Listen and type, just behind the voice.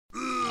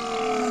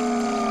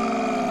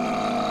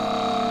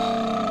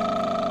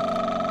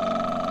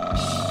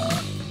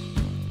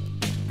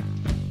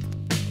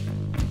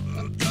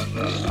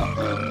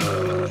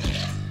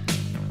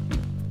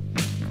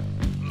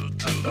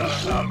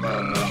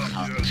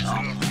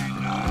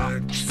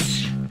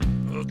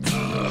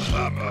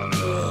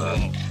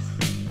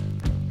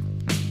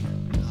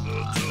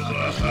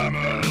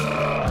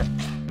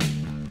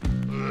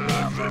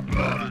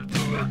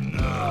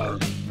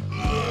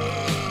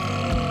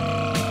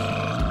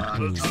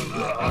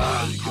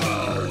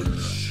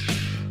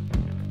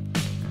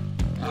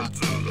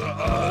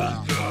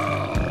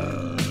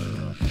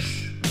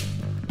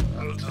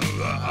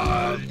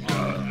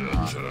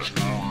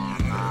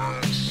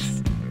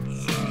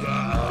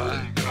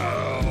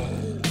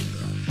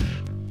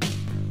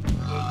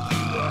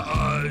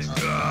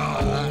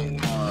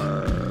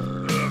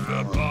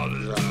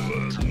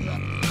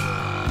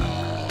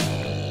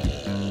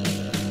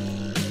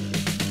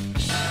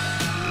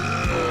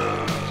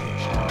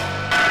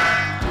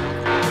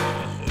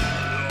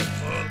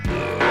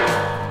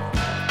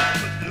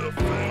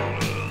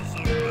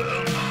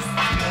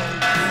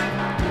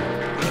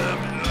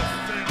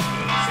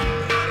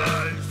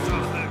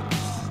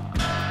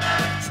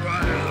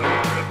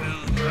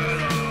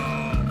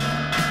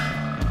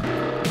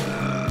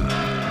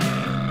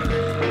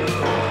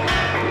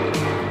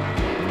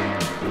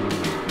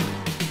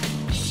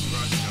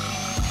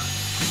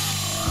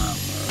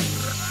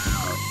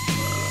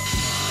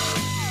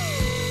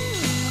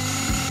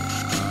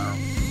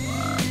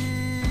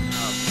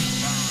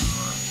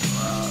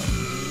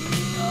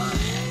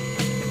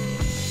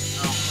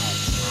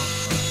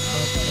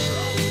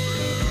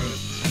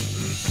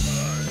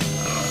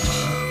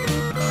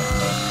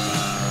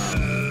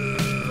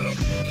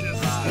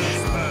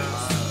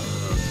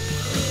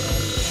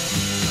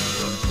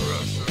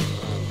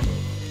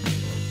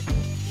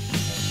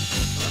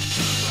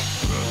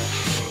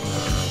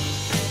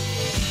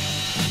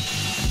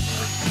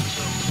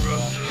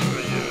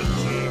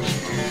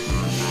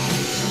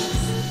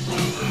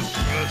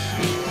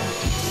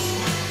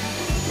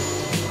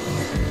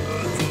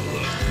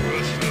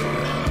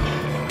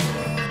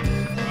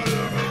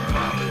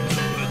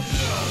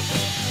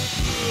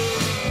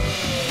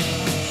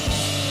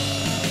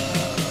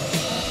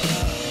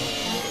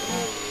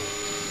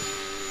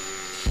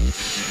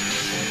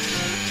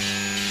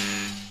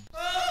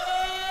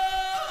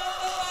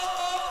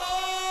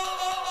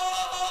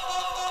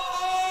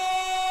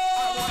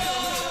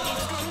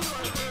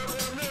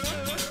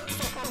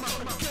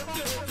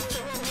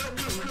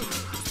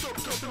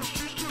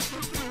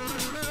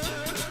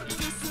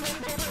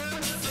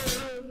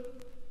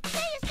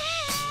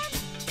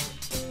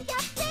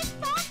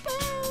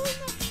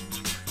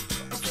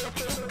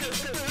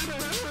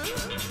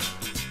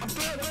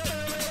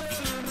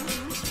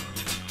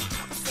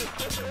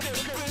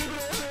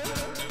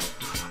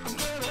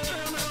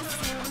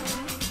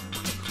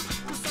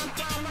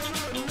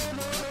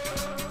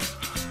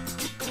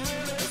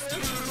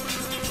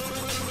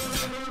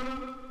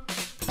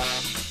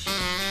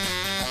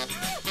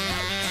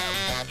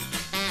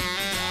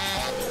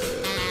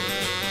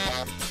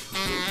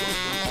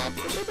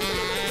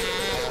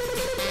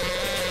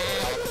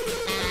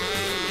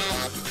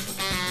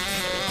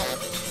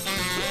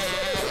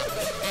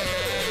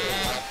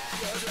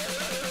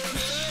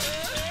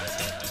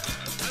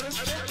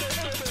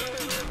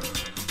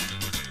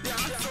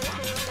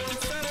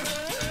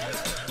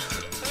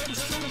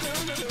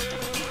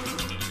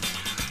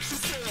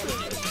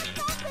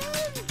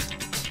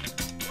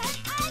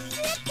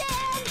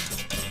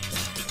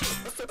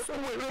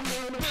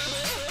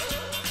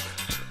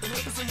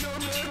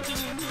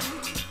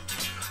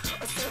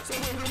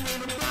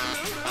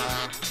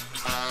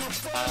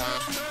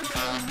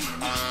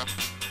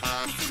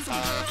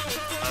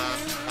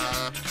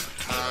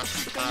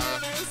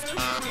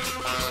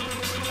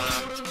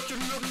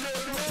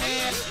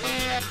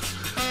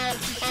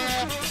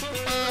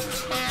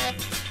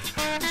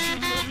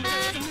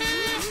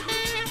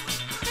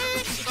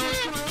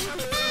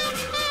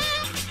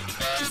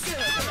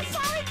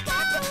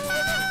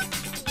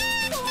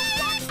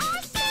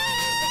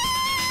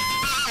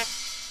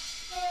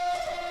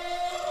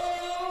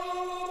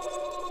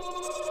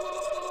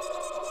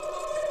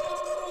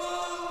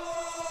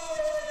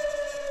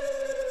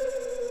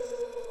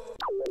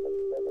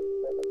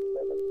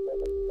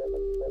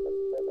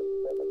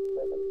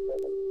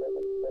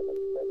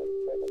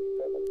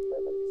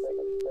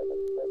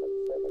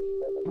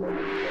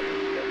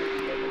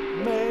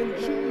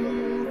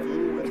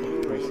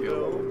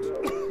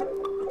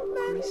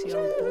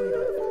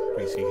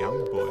Greasy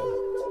young boy.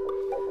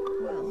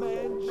 Well,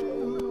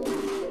 Manchu.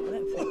 I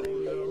don't think they're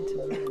really into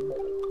men.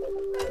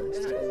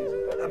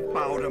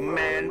 About a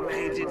man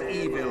painted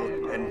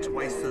evil and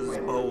twice as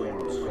bold.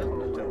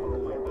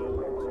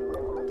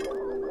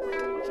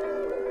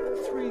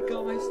 Three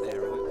guys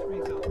there, right? Three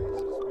guys.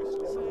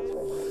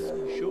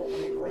 Short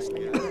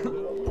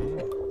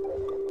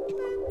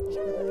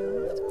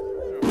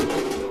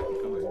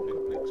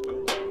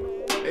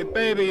Hey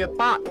baby, you're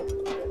back.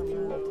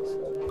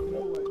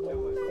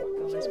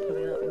 Guys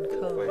pulling up in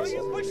cars.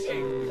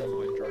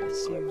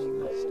 Assuming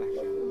that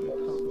you're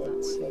part of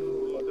that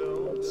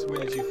scene. So when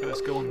did you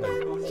first go on then?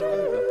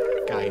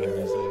 Game,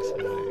 as they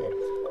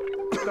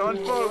say. Go on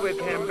forward with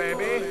him,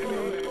 baby.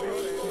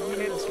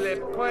 kid slip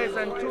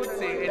poison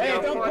Tootsie in Hey,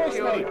 your don't push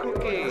fortune me.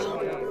 cookie.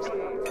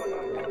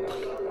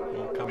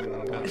 Or coming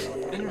and going.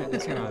 Anyway,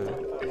 let's go.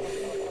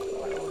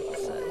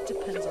 It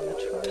depends on the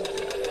trial.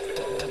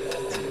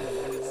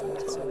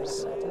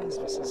 Sometimes it does,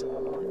 this is all.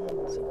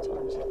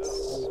 Sometimes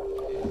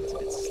it's a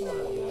bit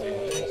slow.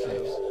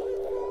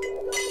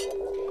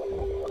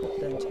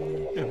 Then to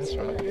me. Yeah, that's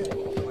right.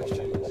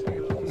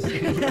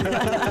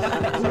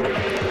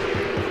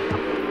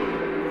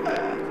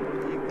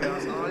 You've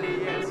got all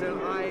yellow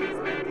eyes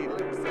and he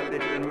looks a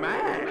little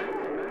mad.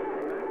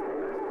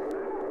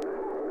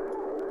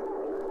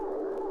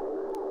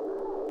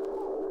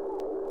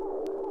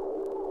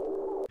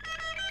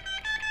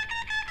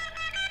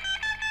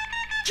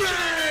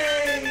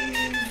 Drive!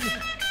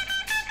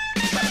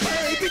 My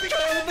baby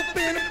drove up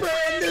in a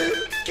brand new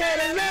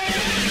Cadillac.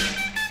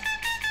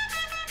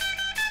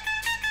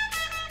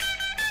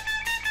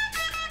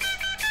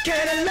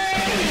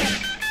 Cadillac!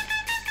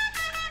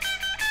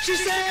 She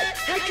said,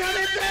 hey,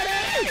 coming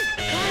daddy,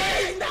 I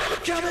ain't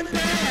not coming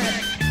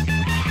back.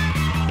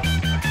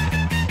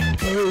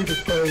 Baby,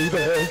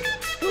 baby,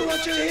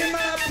 won't you hear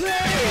my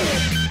play?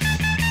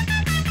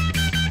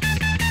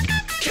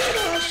 Come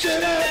on,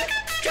 shut up,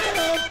 come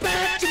on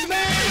back to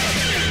me.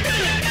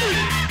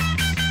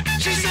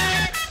 She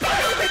said,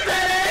 baby,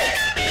 baby,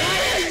 I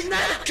ain't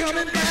not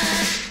coming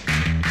back.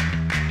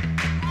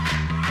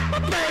 My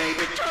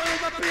baby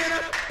drove up in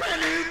a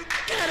brand new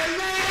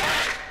Cadillac.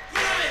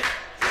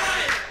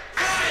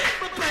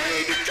 My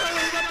baby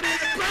drove up in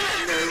a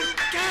brand new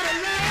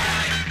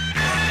Cadillac.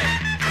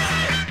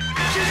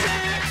 She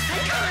said,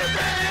 hey, coming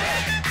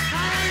back,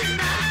 I ain't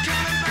not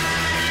coming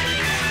back.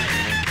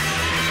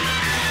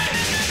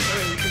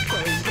 Baby,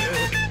 baby,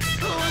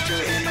 won't you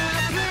hear my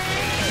play?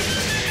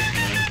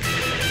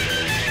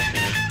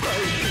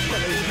 Baby,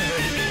 baby.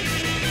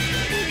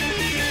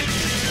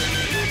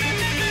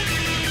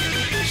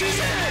 She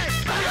said,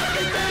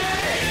 baby,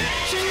 baby,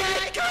 she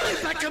ain't coming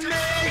back to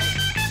me.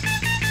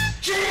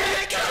 She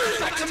ain't coming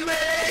back to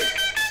me.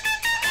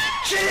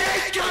 She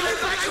ain't coming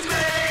back to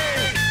me.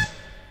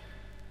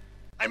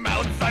 I'm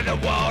outside the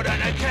world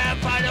and I can't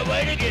find a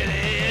way to get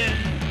in.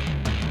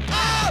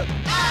 Oh,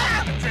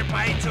 oh! The trip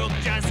I took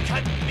just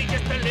cut me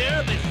just a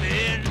little bit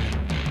thin.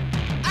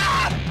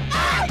 Oh,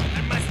 oh!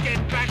 I must get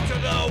back to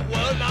the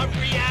world of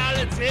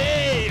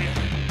reality.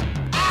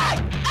 Oh,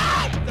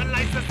 oh! The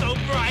lights are so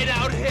bright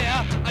out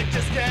here, I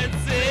just can't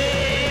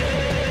see.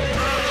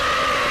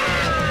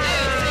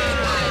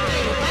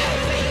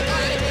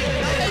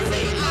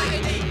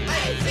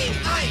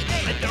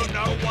 I don't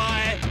know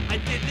why I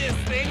did this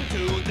thing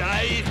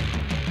today.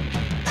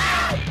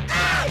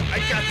 I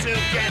got to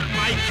get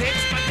my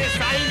kicks, but this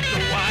ain't the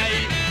way.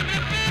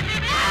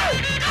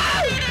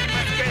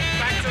 Let's get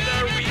back to the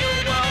real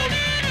world,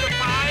 the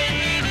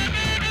fine.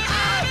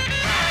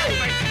 If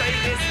I stay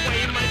this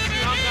way much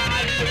longer,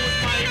 I lose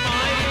my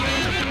mind.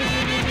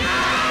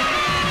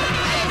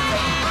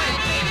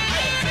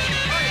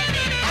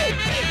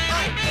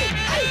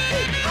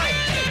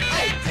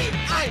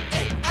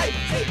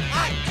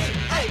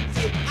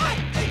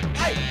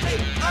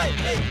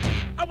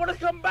 I want to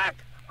come back!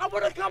 I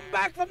want to come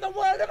back from the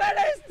world of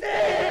LSD!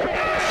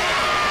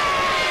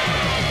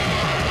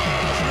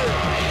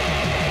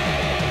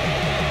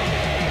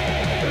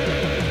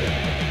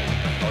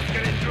 The thoughts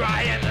getting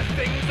dry and the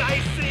things I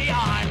see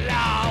are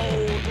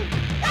loud.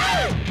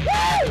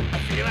 I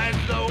feel as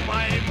though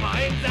my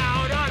mind's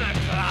out on a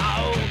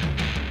cloud.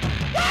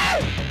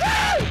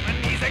 My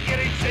knees are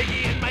getting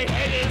shaky and my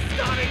head is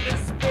starting to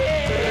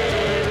spin.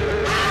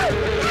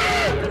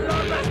 The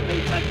Lord must be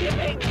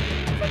forgiving.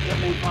 Forgive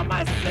me for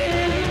my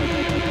sin.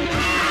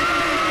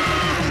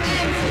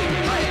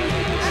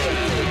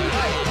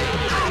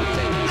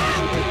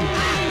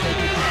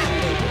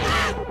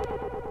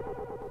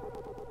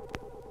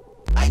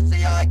 I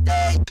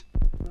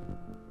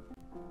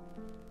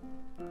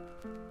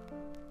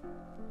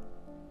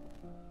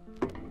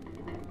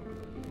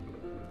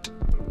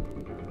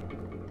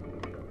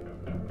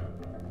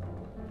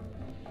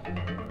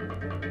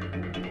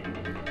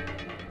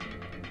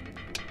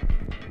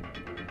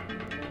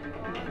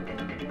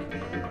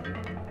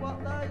what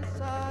they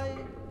say,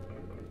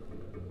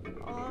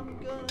 I'm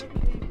gonna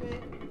keep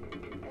it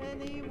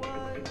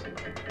anyway.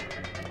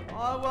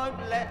 I won't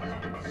let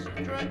them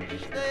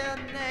stretch their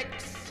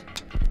necks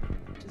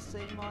to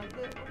see my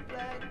little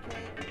black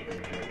head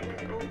with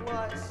the little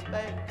white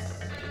specks.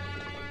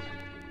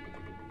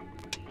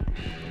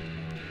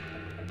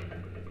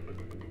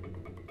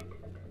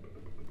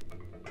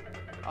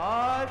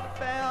 I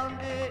found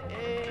it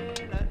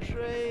in a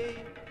tree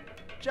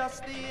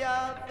just the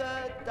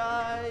other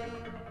day,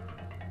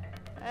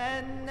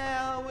 and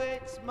now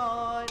it's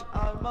mine,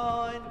 oh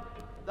mine,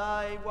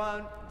 they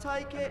won't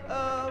take it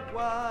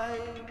away.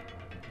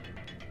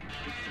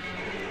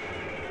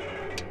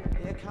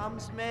 Here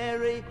comes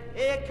Mary,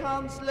 here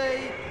comes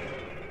Lee,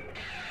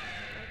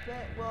 I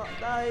bet what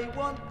they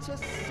want to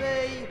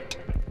see.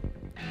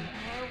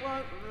 I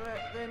won't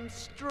let them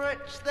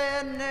stretch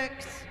their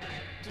necks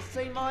to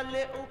see my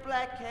little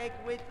black egg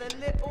with the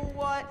little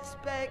white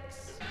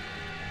specks.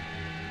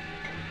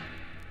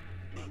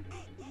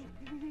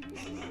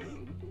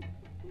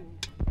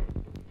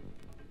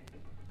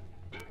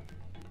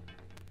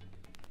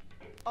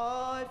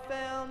 I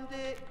found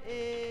it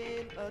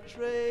in a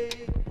tree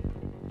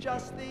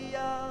just the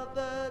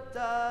other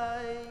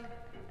day,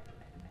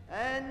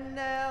 and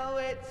now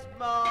it's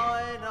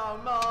mine, oh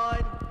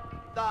mine,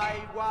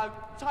 they won't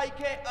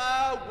take it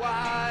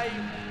away.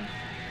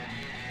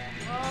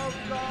 Oh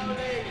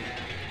golly,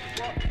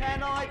 what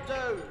can I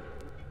do?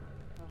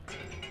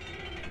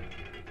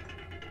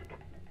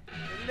 The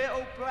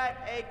little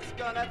black egg's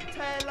gonna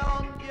tell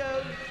on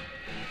you.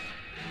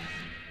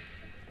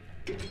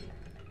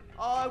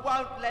 I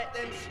won't let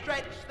them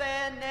stretch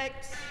their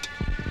necks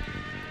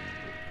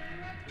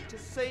to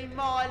see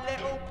my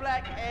little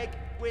black egg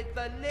with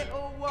the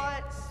little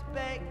white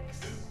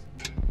specks.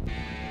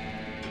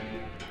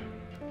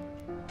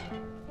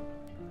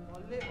 My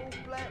little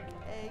black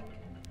egg.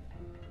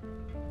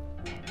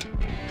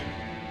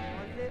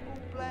 My little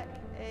black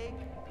egg.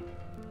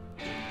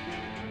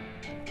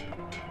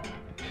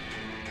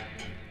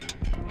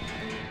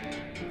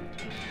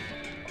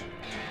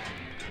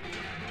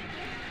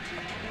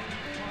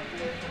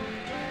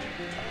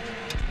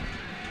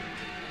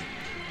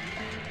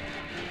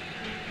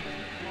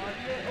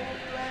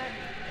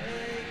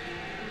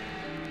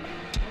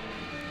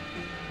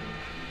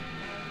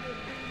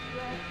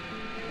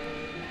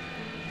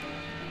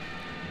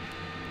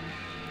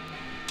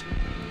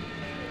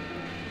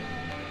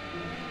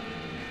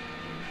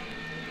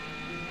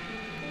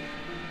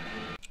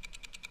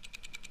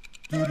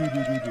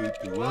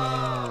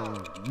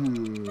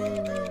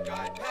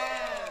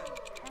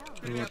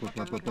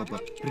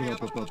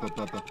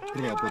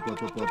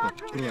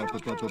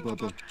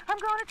 I'm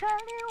gonna tell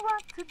you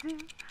what to do.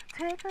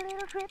 Take a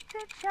little trip to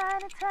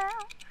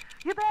Chinatown.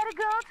 You better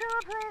go to a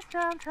place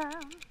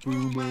downtown.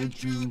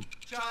 Manchu,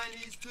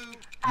 Chinese too,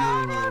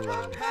 out of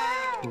a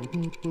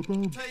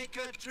pan. Take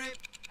a trip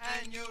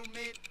and you'll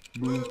meet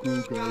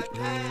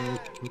Moo-Goo-Gai-Pan.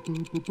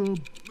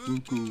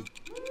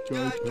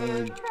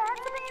 Moo-Goo-Gai-Pan.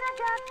 That's the beat I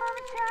got from a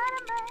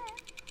Chinaman.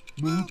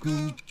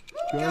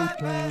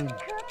 Moo-Goo-Gai-Pan. Cook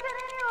it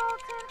in your old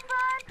tin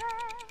frying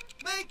pan.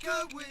 Make a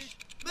wish,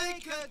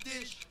 make a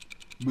dish.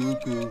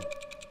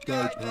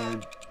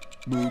 Moo-Goo-Gai-Pan.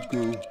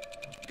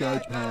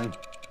 Moo-Goo-Gai-Pan.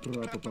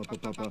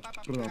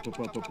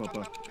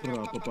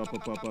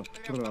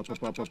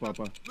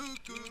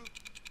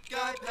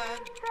 Moo-Goo-Gai-Pan.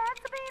 That's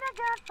the beat I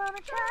got from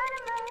a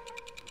Chinaman.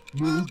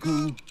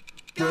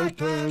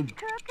 Moo-Goo-Gai-Pan.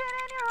 Cook it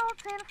in your old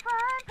tin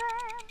frying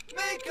pan.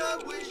 Make a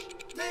wish,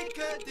 make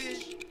a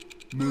dish.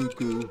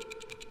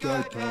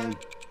 Moo-Goo-Gai-Pan.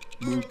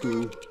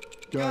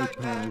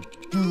 Moo-Goo-Gai-Pan.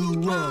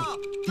 Do-wah,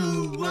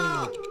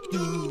 do-wah,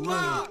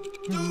 do-wah,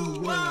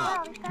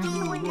 do-wah,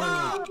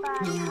 do-wah,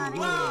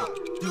 do-wah,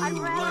 I'd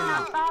rather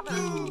not bother.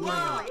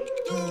 do-wah,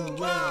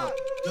 do-wah,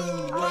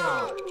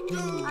 do-wah,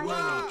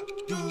 do-wah,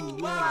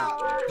 do-wah,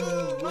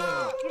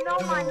 do-wah, You know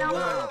my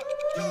number.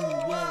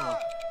 do-wah,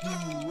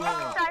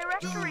 do-wah.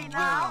 Directory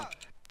now.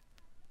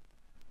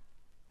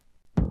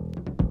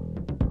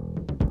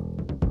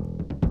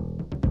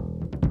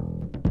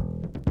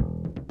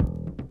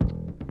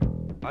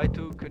 I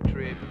took a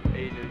trip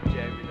in a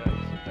Gemini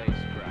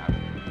spacecraft,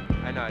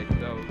 and I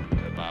thought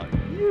about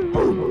you.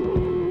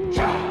 I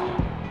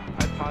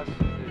passed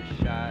the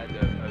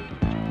shadow of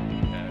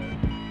Jupiter,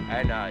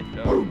 and I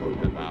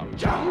thought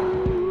about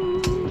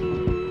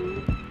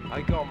you.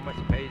 I got my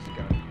space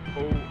gun,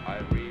 oh, I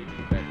really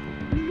felt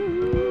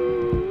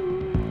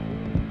you.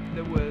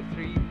 There were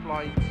 3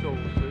 flying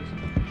saucers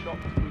shot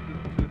through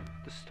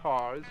the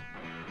stars,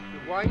 the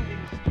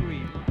winding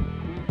stream,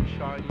 moon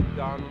shining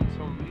down on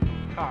some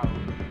little town.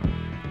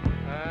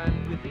 And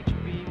with each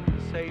being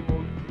the same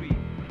old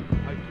dream,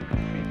 I took a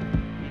trip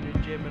in a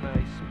Gemini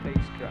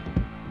spacecraft,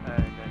 and I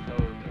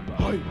thought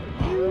about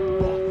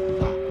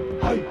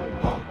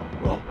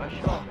I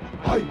shot my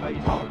space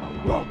gun,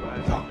 and I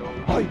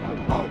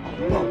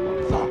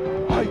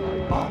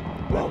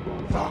thought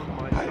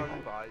my sun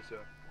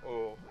visor,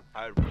 oh, I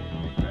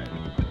really felt.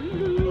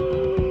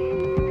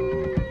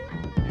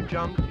 You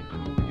jumped into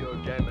your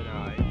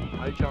Gemini,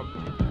 I jumped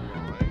into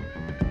mine,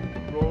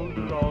 rolled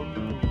around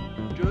the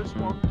moon just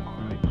one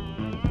time.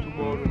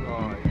 Tomorrow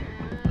night,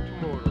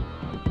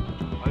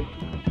 I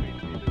took a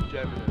trip in a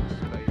Gemini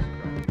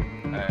spacecraft,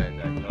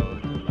 and I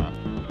thought about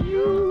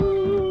you.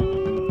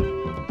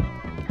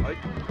 I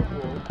took a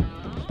walk in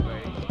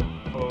space,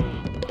 oh,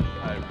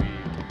 I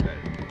really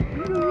felt.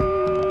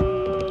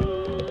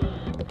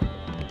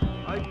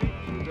 I bit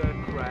through the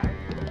crack,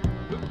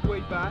 looked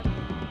way back,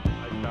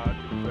 I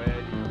started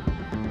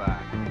treading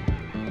back.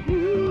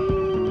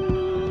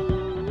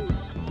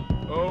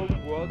 Oh,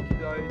 what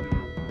did I do?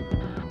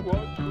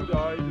 What could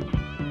I do?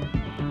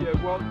 Yeah,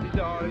 what did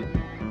I do?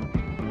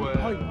 Well,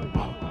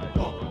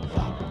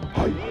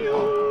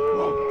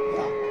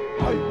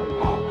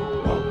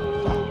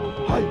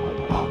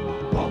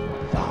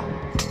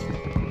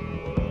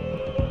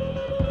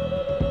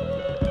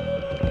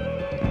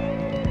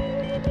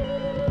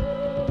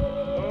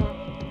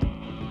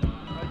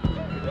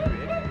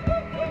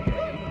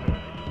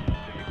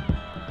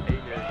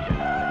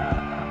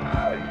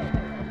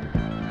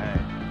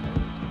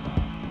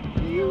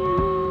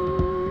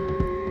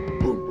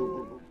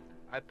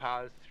 I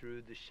stars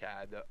through the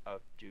shadow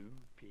of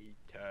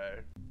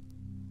Jupiter.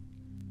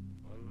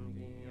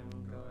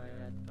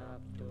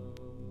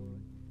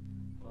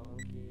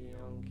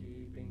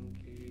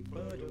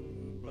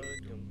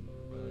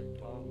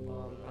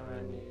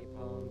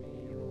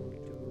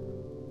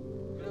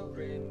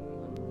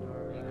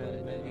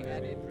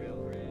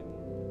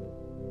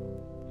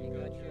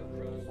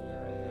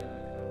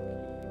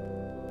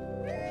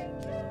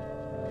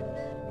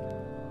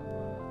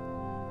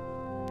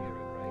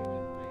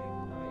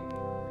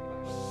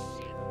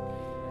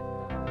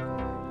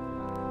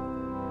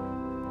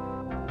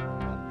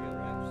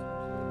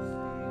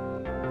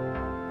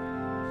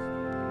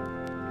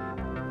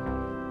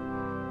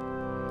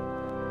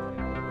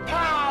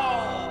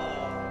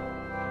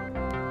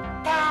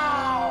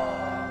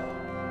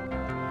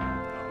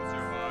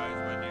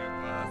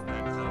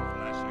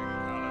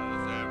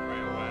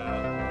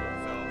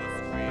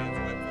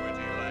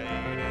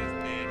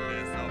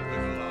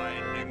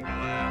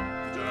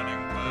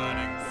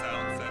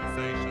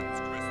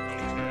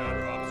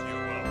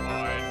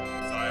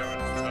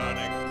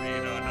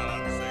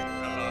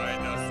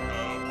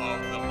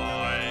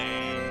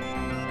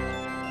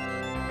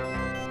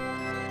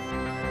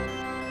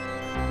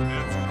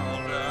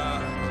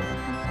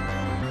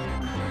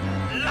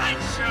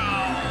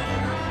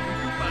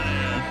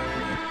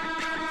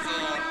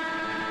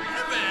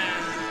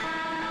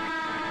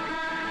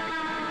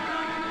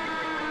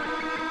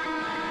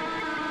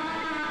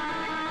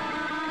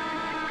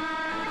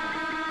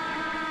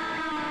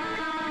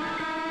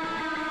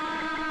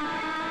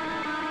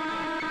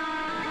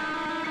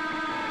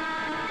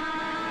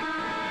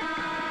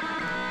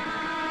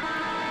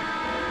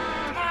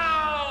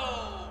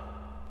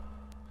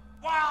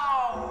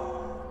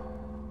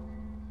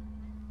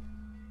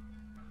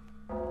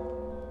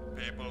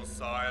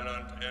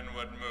 Silent,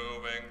 inward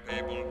moving,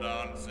 people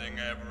dancing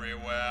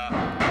everywhere,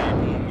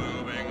 people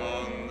moving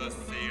on the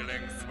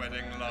ceiling,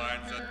 sweating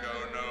lines that go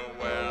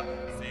nowhere.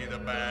 See the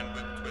band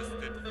with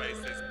twisted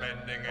faces,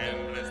 bending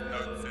endless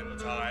notes in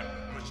time,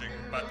 pushing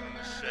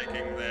buttons,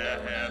 shaking their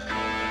hair,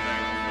 shoulder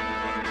length,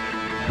 approaching.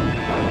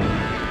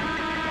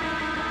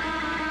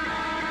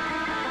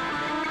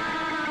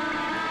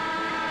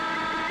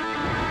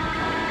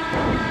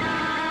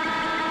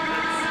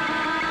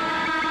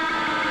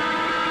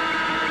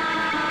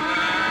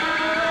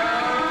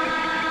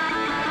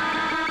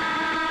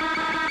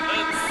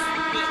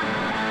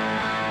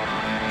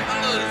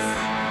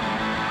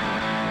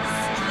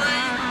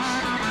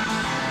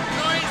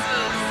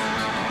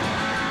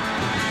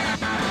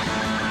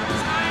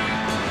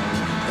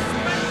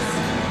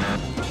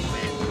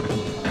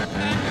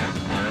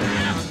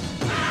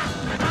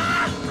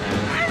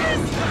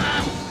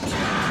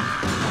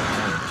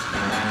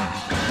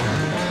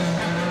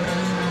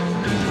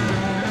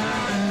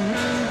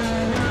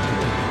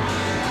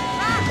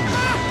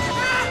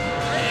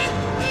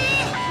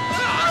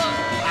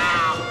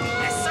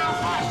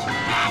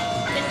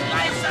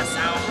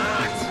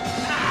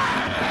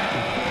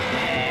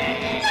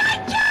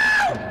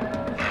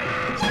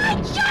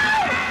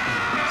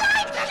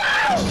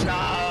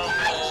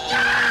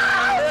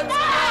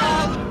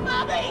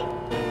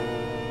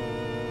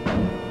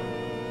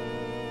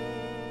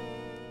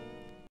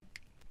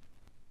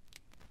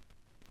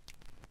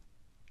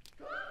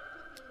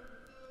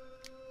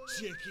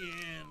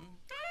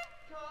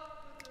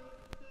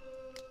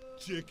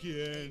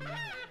 Chicken.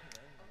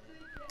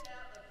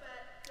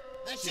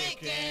 The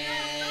chicken.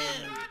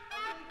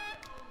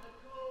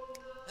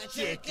 The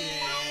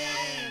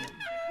chicken.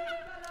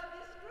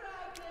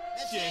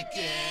 The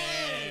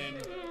chicken.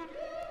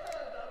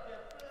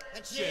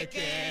 The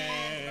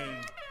chicken.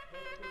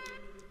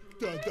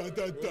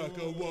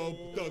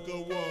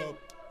 Duck-a-whoop.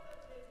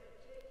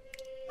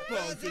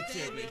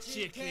 Positively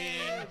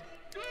chicken.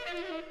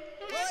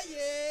 Oh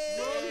yeah.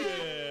 Oh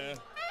yeah.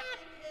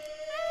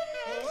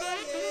 Oh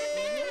yeah.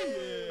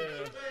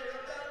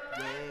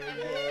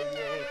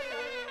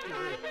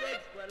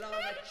 Well, I'm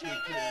a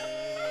chicken.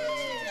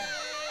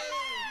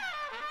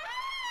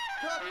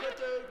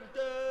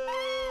 Cock-a-doodle-doo.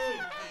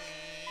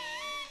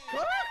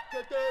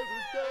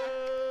 Cock-a-doodle-doo.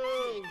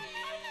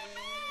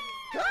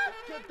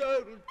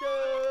 Cock-a-doodle-doo.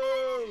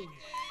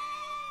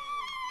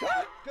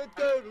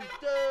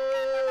 Cock-a-doodle-doo.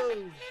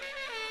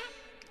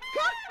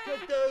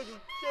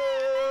 Cock-a-doodle-doo.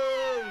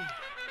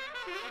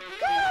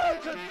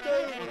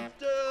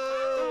 Cock-a-doodle-doo.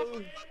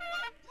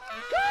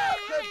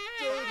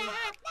 Cock-a-doodle-doo.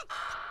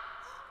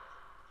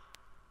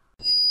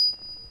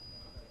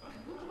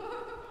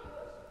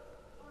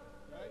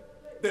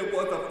 There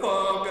was a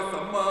fungus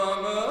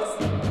among us.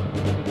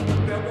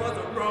 There was a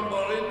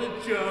rumble in the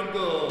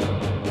jungle.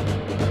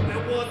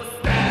 There was a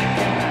static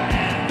in the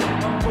air.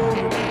 I'm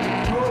moving in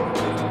the room.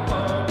 There's a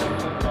fungus among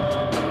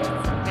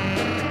us.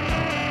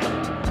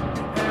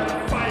 We had a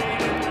fight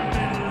in the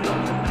middle of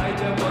the night.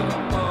 There was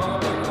a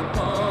fungus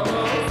among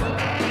us.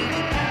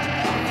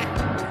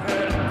 We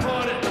had a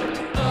party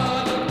the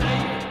other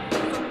night.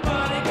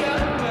 Somebody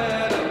got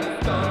mad and they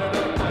started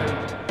a fight.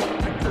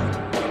 I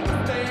couldn't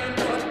understand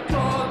what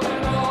caused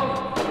it all.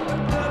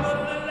 But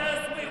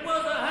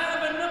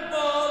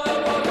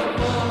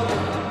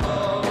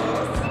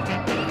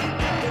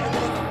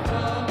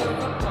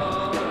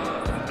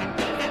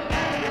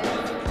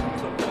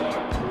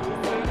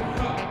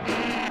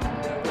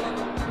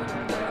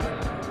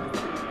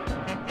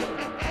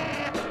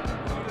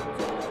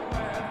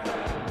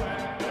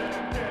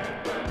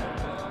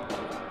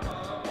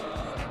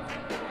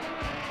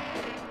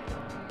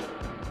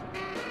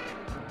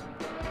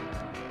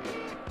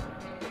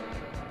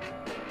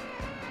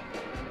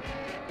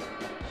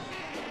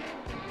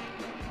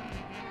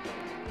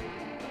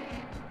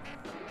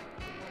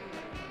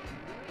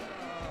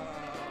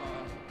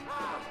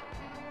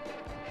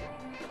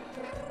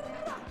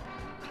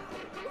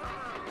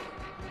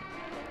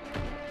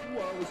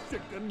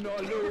chicken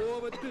all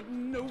over,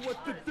 didn't know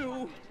what to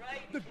do.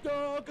 The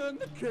dog and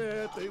the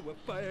cat, they were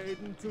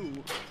fighting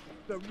too.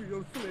 The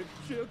real slick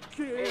chick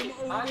came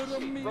over to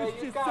me,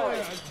 she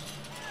said,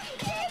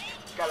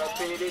 got a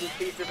pretty little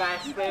piece of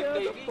ice there,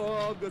 baby. There's a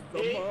fungus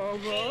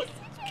among us.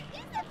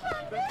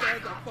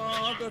 There's a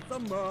fungus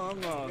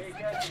among us.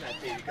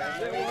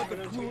 There was a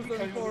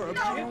cruising for a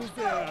bruising.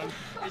 Yeah,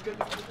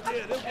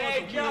 there was a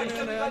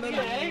winning and a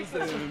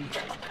losing.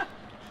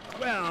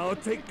 Well,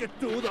 take it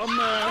to the man,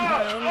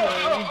 bang,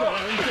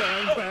 bang,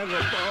 bang, bang, a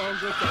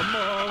fungus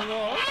among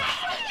us.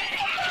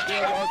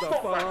 There was a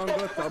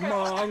fungus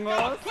among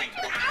us.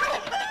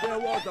 There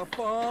was a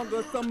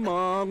fungus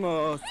among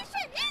us.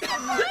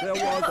 There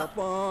was a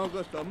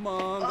fungus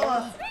among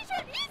us.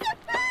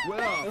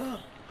 Well.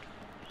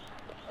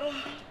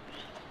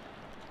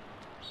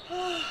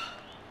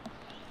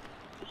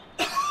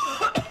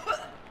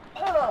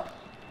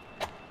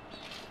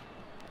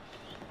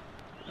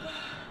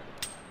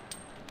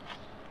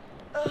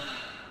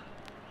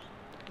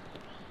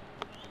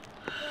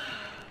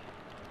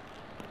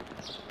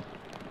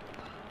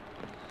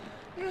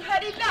 You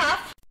had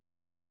enough?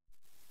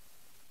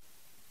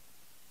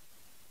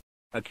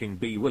 A king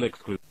bee will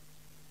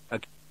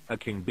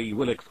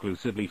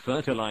exclusively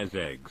fertilize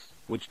eggs,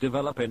 which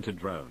develop into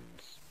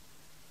drones.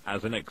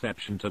 As an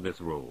exception to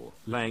this rule,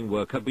 laying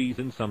worker bees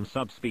in some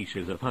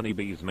subspecies of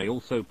honeybees may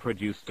also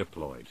produce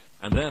diploid,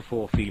 and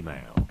therefore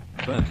female,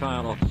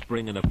 fertile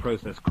offspring in a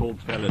process called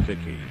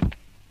pheliticky.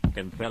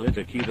 In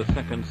pheliticky, the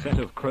second set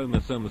of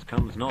chromosomes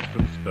comes not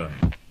from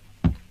sperm.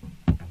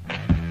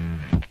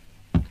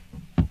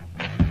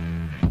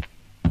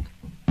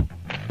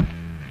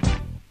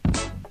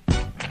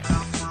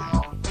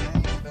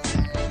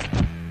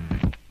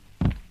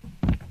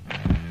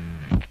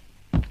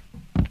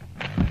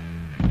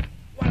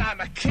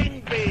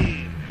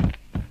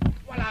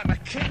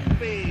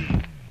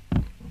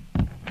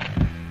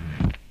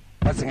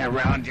 Buzzing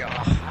around your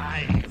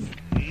hive.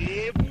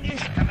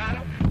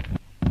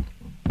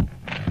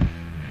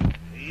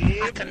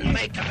 I can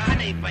make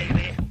honey,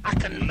 baby. I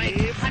can make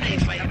honey,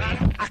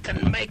 baby. I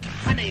can make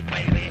honey,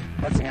 baby.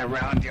 Buzzing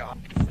around your...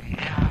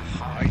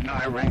 Yeah, you know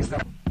I rings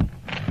them.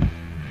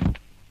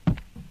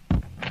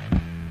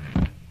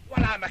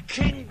 Well, I'm a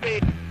king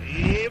bee.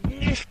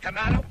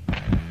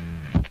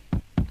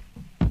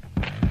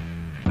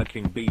 A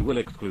king bee will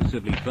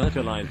exclusively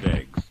fertilize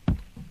eggs.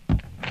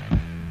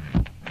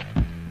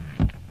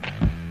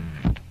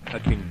 A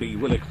king bee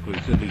will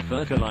exclusively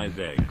fertilize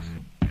eggs.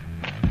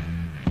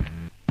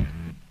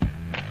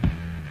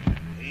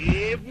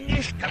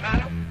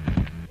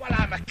 Well,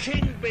 I'm a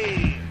king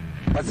bee.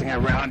 Buzzing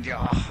around your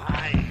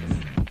hive.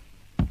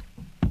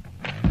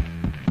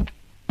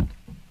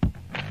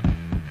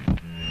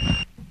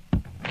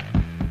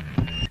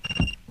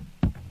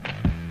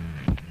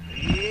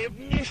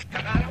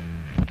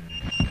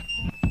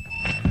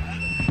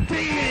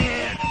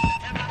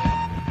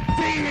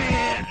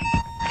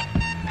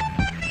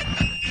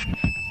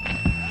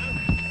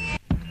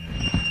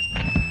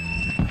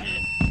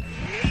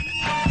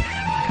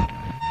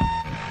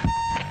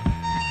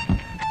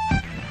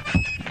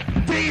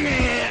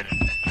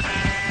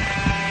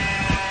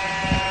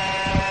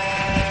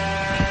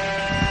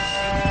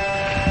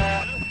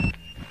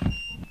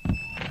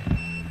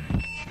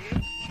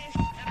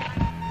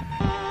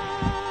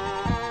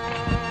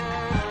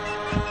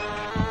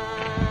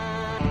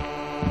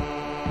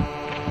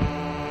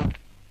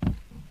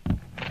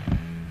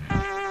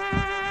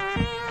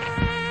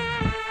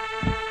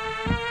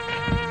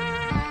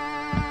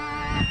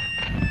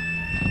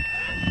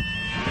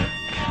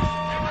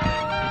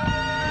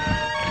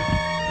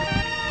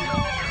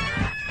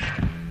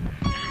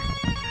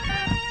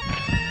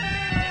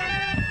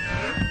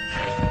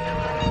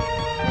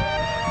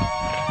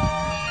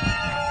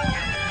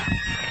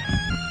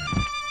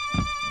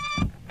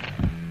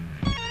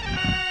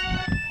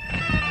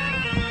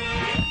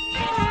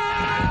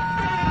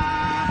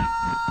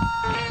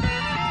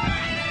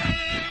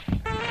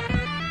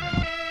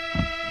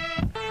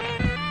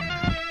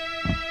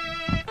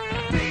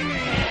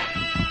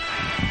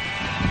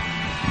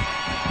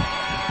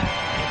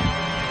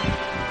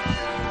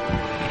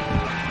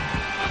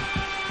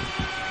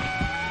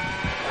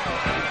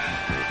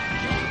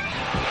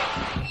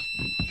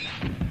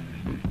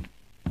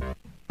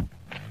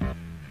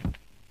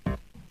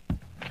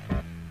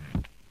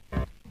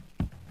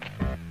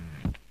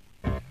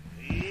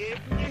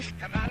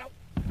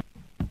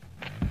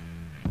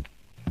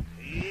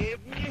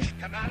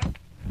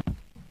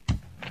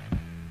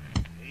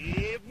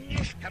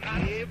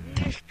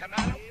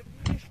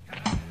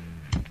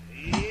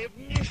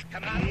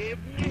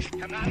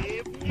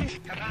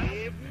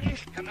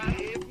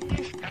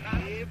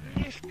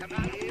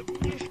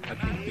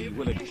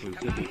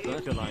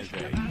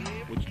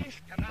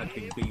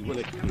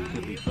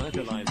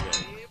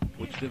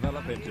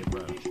 Develop into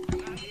drones.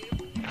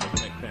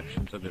 As an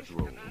exception to this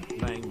rule,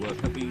 laying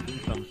worker bees in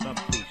some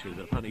subspecies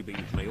of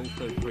honeybees may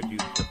also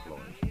produce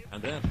diploid,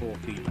 and therefore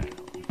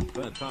female,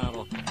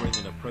 fertile offspring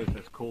in a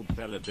process called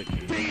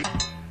pheliticky.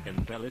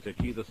 In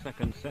Felicity, the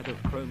second set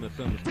of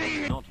chromosomes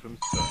comes not from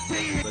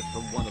sperm, but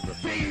from one of the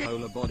three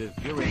polar bodies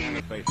during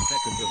anaphase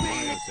second of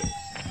meiosis.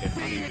 In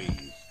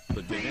honeybees,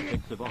 the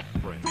genetics of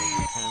offspring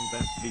can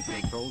best be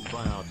controlled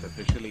by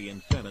artificially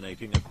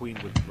inseminating a queen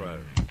with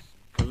drones,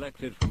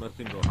 collected from a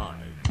single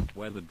hive,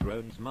 where the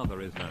drone's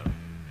mother is known.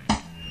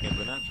 In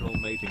the natural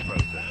mating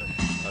process,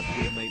 a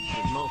queen mates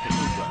with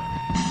multiple drones,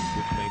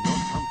 which may not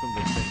come from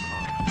the same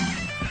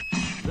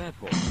hive.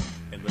 Therefore,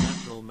 in the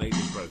natural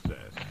mating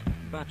process,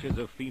 batches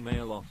of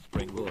female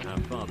offspring will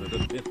have fathers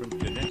of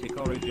different genetic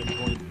origin.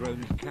 Point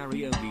drones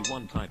carry only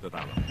one type of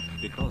alum,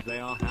 because they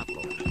are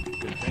haploid,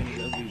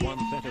 containing only one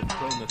set of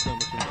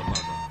chromosomes from the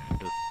mother.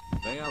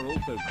 Thus, they are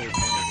also called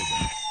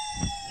monozygous.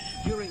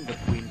 During the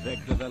queen's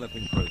egg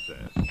developing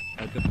process,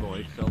 a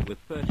diploid cell with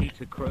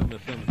 32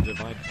 chromosomes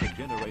divides to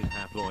generate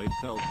haploid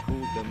cells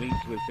called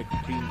gametes with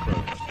 16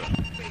 chromosomes.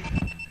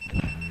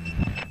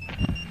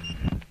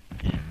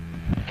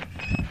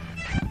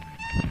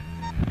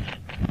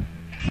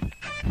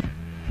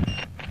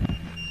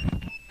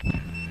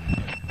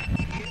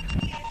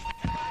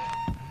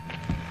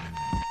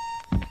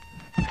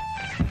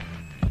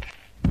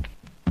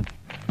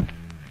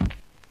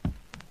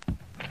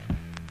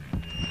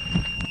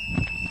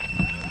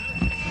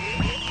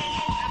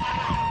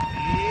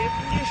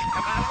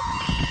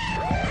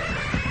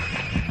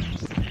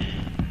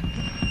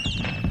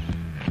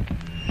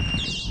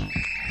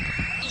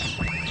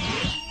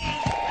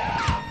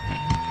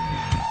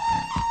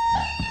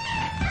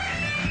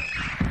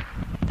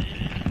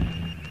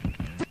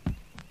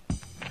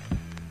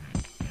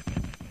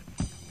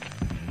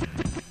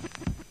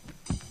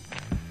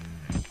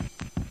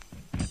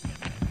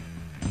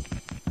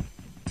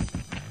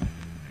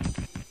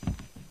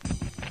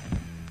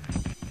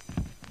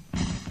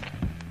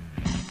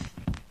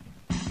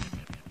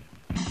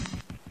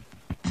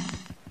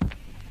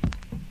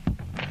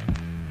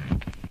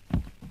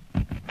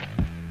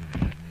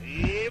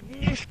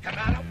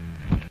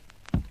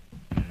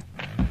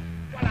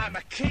 Well, I'm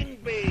a king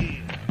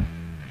bee.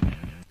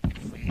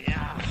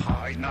 Yeah,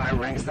 hide now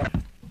rings the.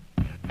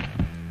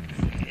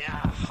 Yeah,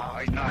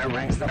 hide now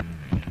rings the.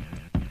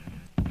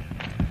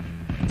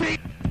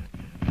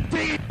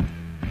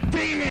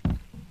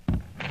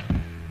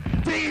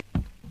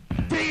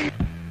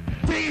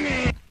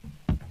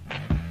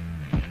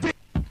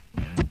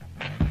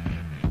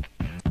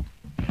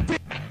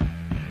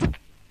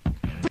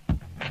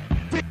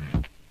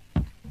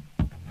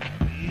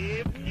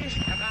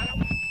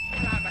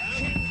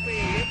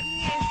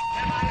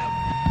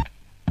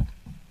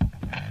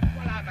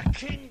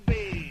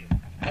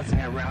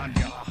 Around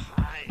your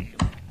hive.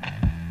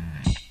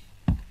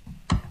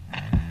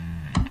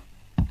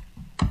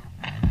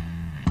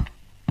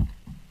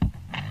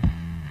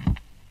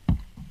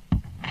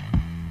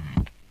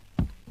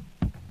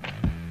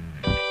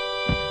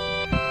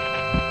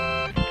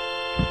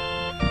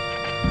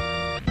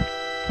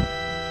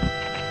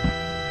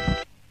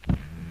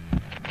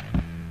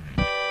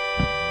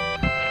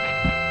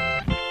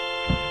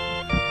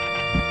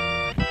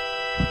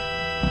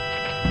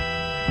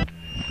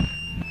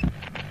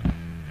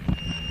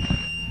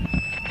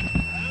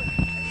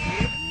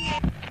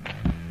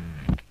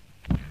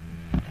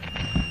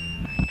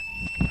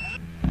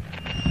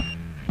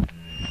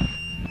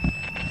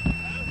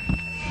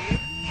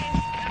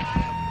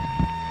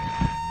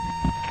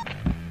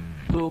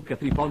 Che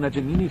tripona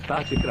Gemini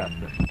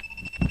Spacecraft.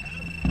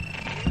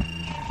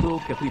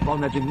 Che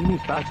tripona Gemini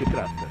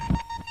Spacecraft.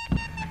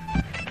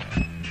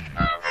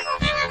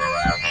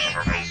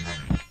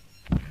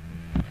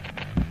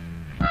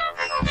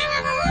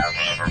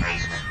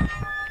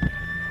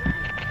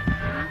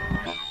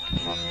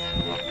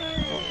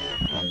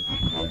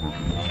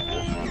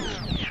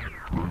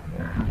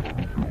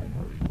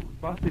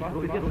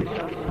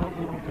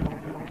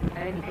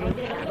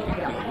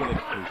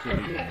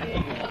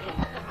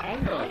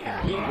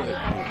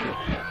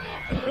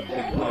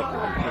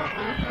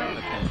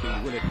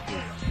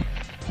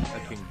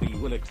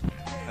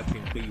 A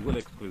king bee will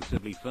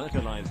exclusively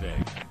fertilize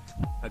eggs.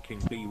 A king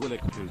bee will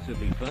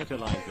exclusively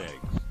fertilize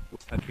eggs.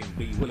 A king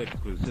bee will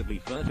exclusively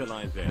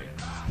fertilize eggs.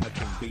 A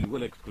king bee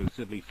will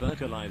exclusively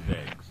fertilize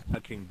eggs.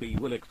 A king bee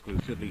will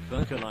exclusively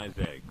fertilize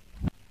eggs.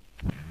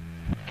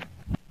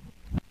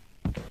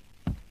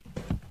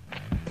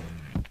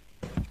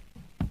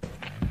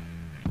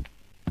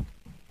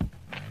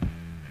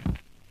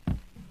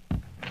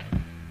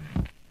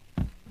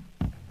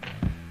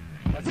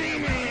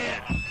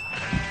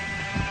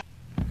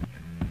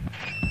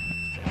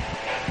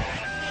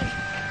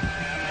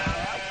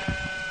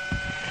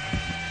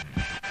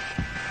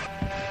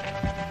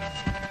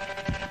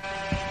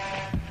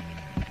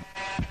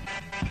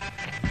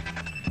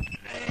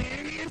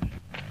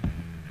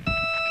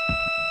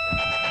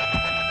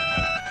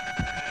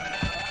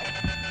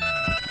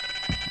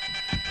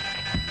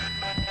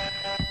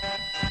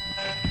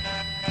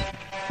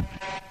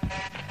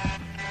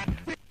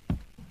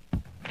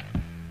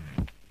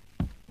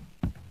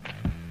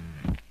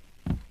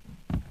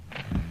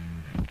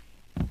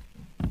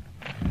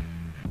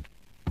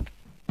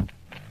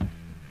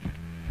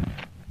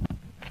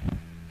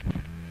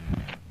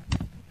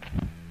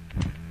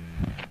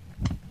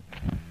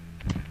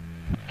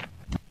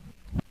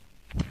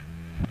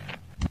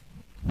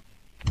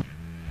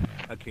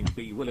 working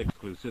bee will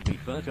exclusively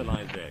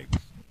fertilize eggs.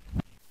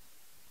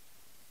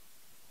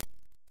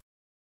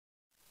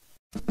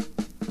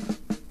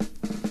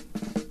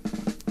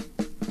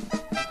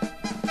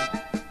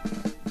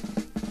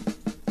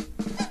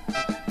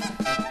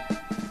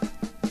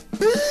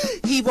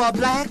 He wore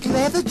black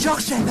leather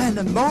jockstrap and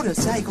a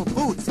motorcycle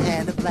boots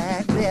and a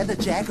black leather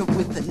jacket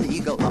with an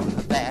eagle on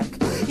the back.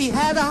 He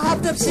had a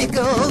hopped up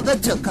sickle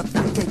that took up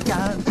like a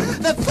gun.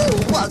 The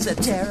fool was a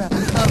terror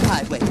of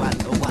Highway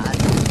 101.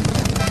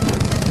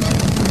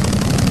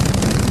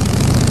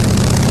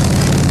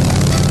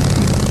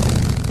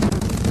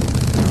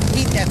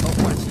 He never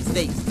washed his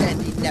face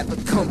and he never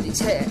combed his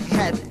hair.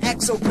 Had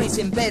axle grease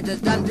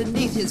embedded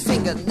underneath his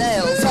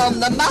fingernails. On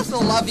the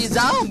muscle of his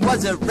arm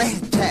was a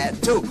red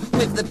tattoo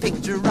with the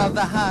picture of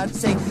a heart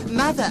saying,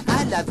 "Mother,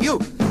 I love you."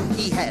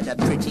 He had a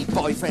pretty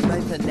boyfriend by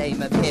the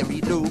name of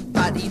Harry Lou,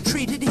 but he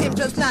treated him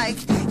just like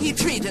he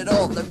treated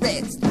all the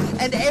rest.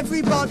 And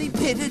everybody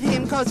pitied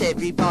him cause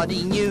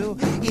everybody knew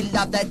he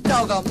loved that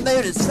doggone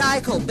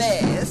motorcycle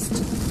best.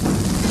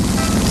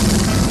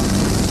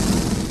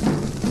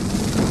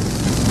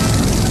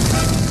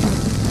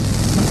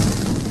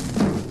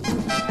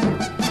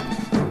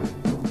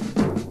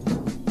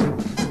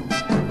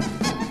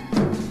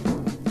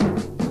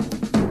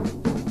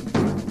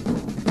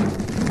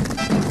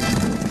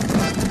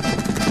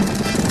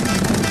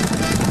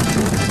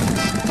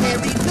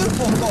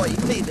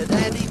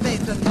 And he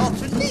begged her not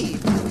to leave.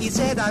 He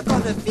said, "I've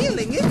got a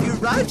feeling if you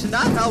ride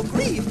tonight I'll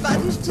grieve." But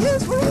his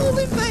tears were all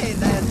in vain,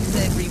 and his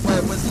every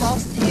word was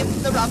lost in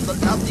the rumble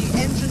of the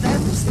engine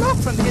and the smoke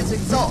from his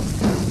exhaust.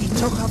 He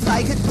took off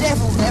like a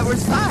devil, there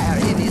was fire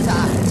in his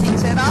eyes. He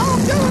said, "I'll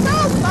go and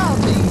I'll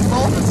be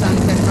before the sun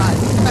can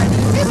rise." But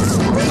he missed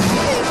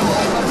screaming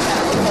all from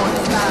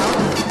California bound.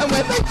 And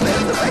when they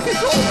cleared the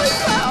wreckage, all they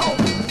found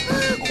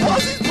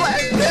was his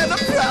black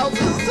leather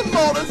trousers, the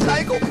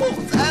motorcycle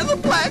boots, and the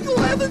black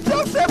leather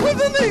jockstrap with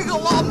an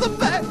eagle on the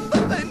back.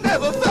 But they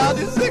never found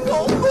his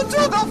sickle that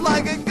took off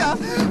like a gun,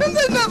 and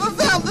they never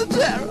found the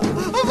terror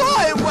of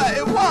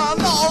Highway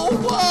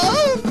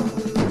 101.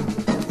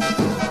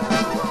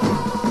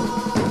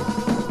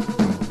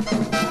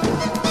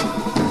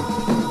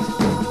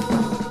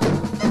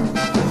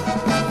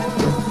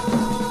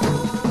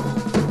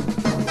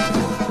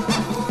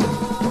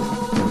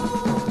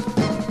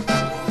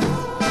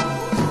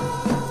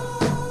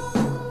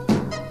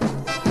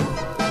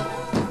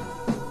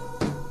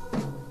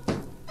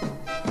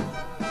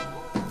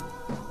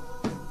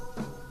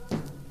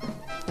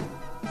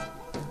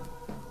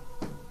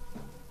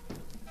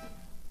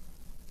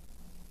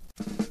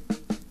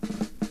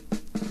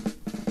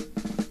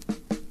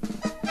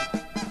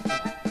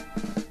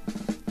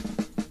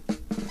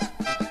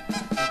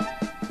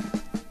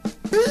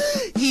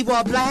 He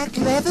wore black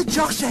leather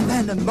jockstrap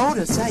and a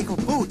motorcycle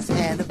boots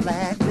and a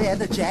black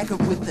leather jacket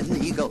with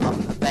an eagle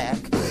on the back.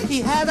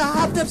 He had a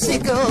hopped up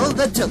sickle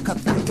that took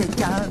up like a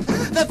gun.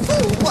 The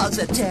fool was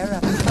a terror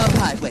of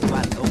Highway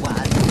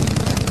 101.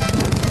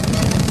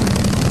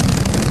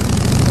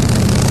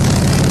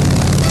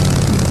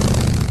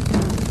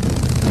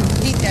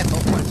 He never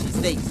washed his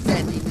face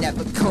and he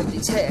never combed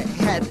his hair.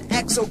 Had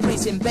axle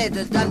grease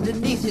embedded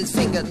underneath his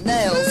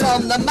fingernails.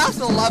 On the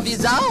muscle of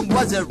his arm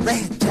was a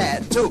red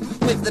tattoo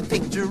with the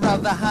picture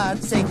of a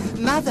heart saying,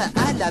 "Mother,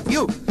 I love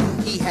you."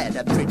 He had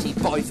a pretty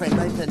boyfriend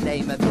by the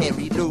name of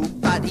Harry Lou,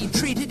 but he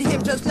treated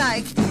him just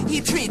like he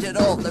treated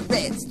all the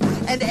rest.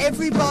 And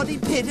everybody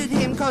pitied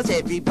him cause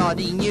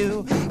everybody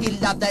knew he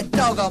loved that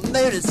doggone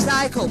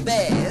motorcycle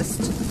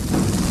best.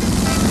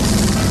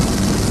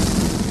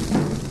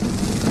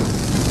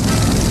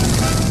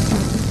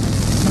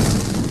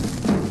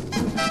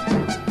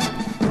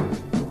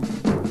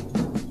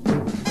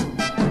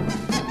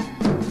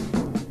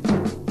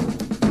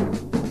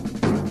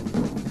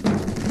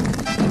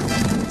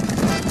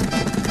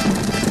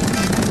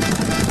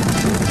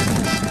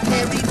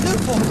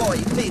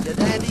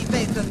 And he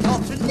begged her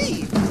not to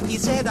leave. He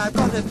said, "I've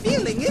got a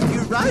feeling if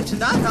you ride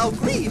tonight I'll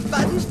grieve."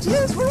 But his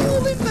tears were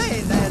all in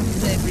vain, and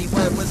his every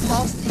word was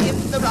lost in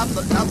the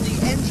rumble of the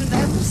engine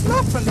and the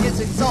smoke from his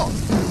exhaust.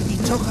 He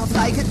took off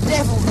like a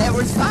devil, there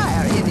was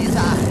fire in his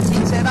eyes.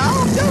 He said,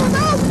 "I'll go and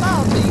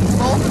I'll be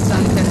before the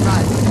sun can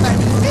rise." But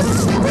he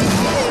missed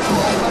screaming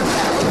all from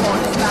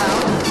California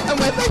bound. And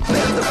when they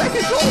cleared the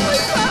wreckage, all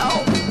they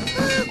found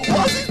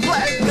was his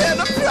black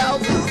leather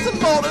trousers, the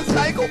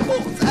motorcycle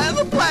boots, and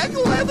the black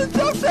leather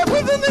jockstrap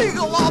with an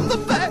eagle on the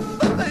back.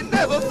 But they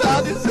never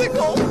found his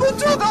sickle that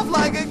took off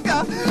like a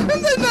gun, and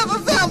they never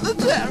found the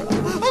terror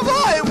of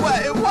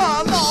Highway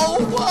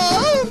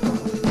 101.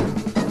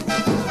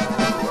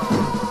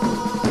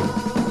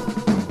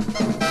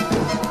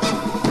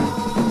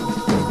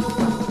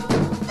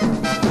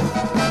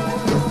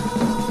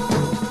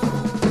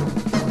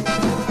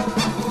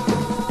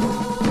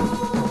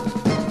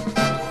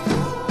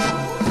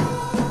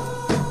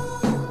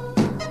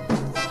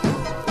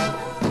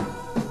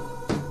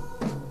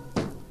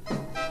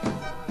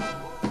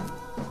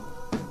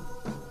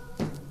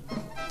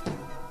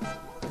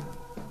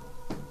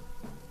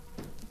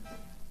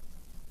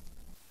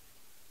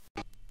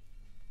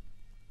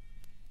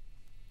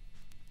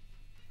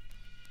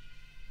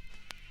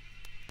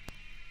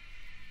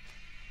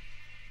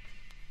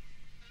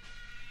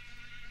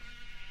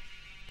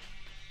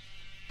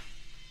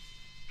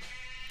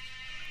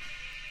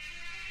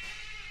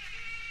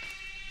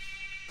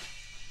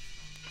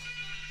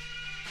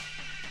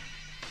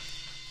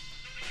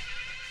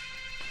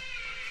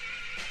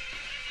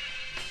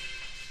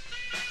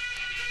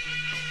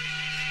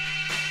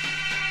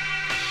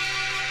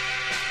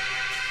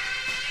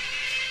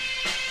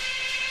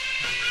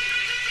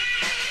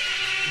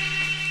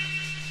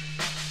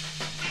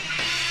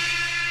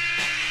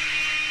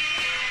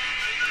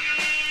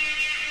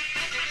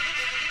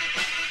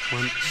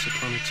 Once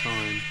upon a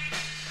time,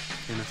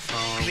 in a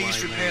faraway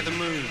Please repair land, the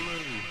moon.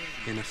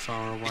 In a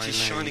faraway It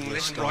is land shining where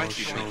less stars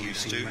brightly than it shone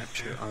used in to.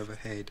 rapture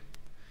overhead,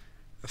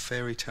 a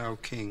fairy tale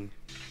king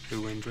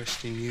who, when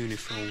dressed in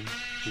uniform,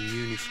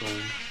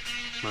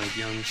 made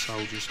young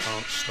soldiers'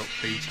 hearts stop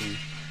beating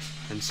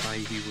and say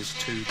he was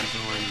too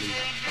divinely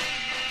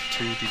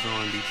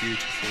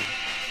beautiful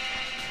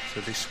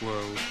for this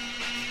world,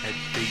 had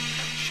deep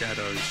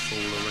shadows fall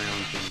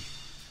around him,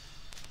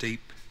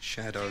 deep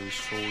shadows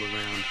fall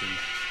around him,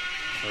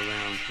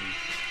 around him,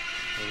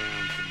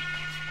 around him,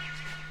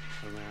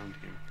 around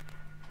him.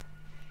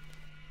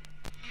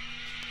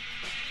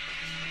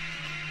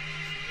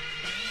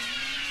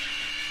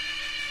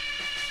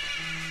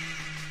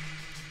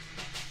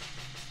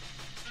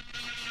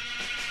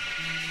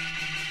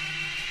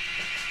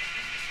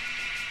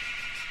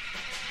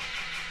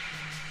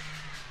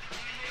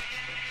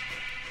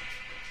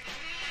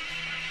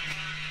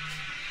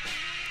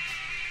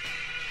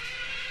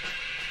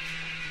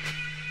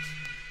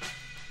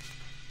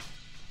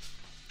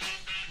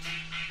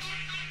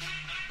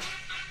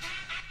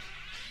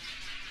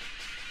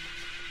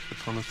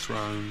 Upon a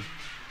throne,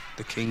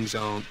 the king's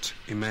aunt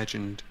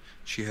imagined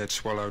she had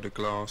swallowed a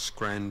glass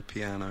grand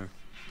piano,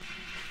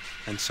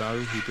 and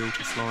so he built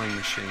a flying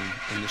machine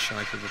in the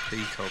shape of a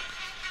peacock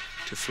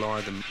to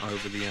fly them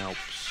over the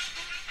Alps,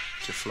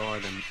 to fly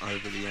them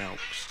over the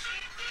Alps,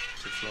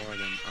 to fly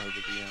them over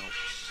the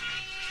Alps,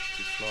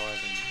 to fly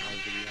them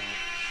over the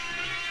Alps.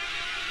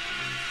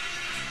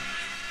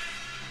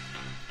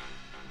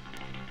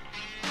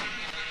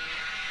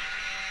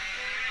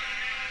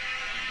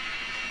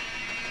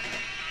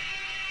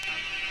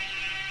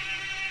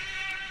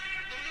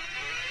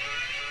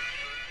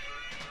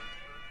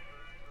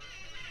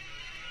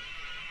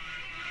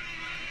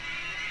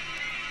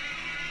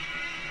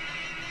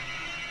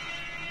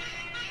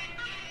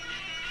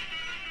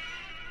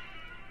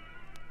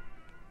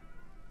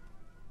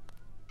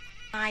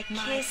 My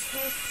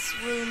kiss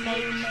will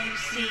make you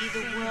see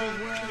the world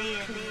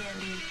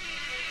clearly.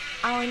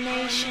 Our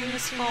nation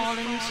has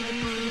fallen to the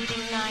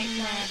brooding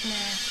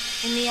nightmare.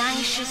 In the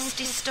anxious,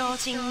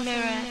 distorting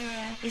mirror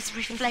is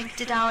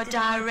reflected our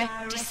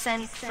direct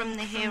descent from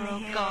the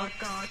hero god.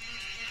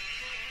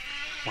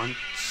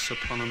 Once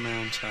upon a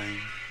mountain,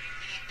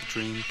 the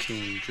dream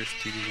king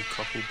drifted in a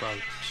cockle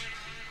boat,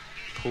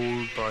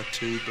 pulled by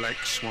two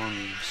black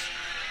swans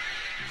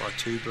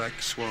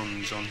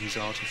on his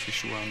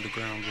artificial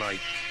underground lake,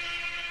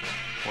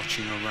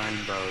 watching a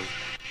rainbow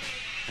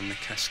and the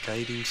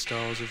cascading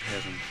stars of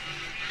heaven,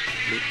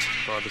 lit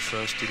by the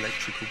first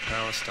electrical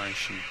power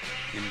station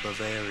in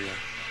Bavaria.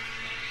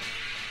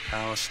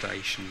 Power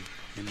station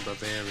in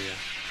Bavaria.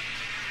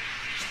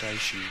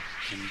 Station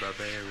in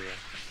Bavaria.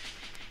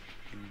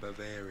 In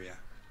Bavaria.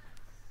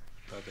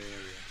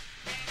 Bavaria.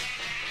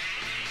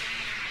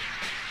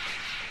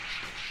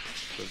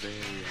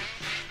 Bavaria.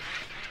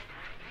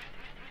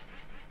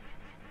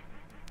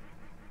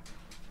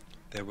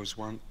 There was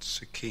once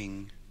a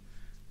king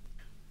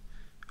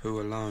who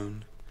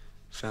alone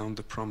found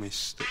the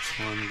promise that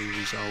finally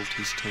resolved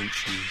his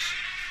tensions,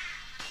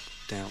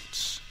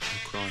 doubts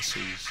and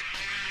crises,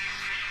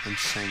 and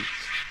sank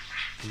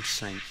and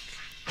sank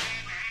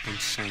and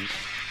sank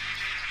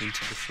into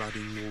the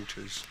flooding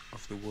waters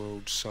of the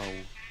world's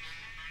soul,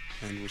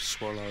 and was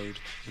swallowed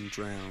and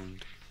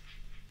drowned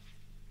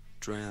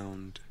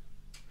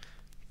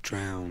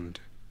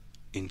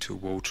into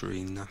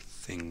watery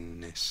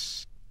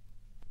nothingness.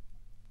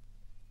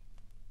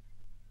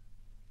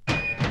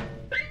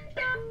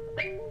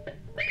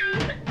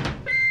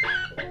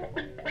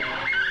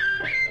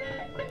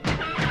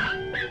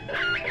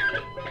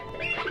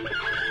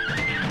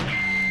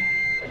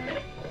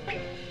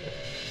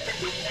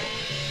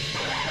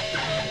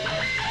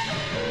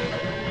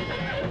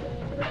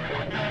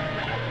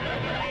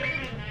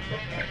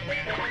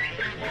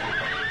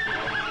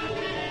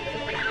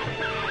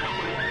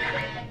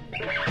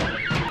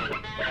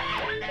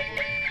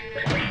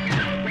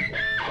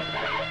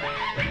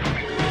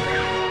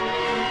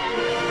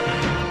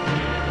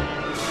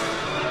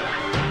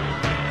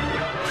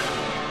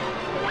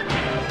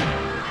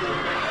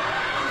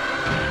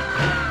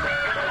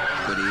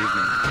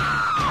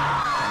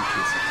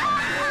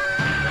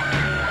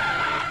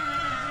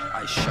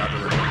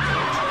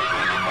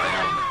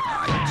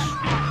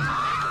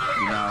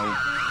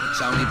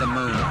 Only the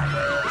moon I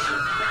hate,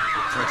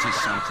 for it is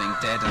something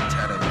dead and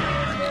terrible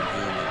and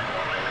inhuman.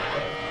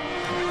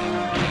 And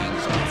human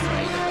beings are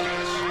afraid of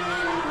it.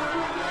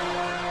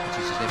 It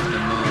is as if the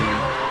moon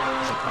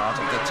is a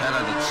part of the terror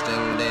that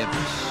still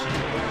lives,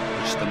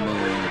 which the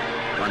moon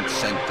once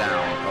sent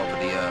down over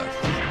the earth.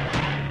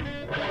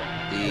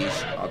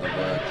 These are the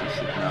words you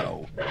should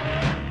know.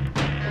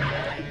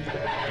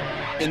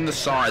 In the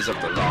size of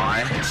the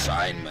lie,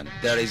 assignment,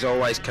 there is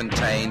always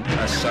contained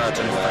a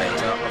certain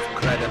factor of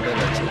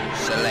credibility,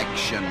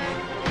 selection.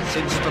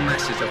 Since the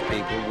masses of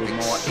people will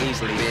more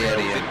easily fall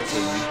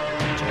victim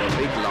to a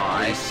big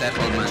lie,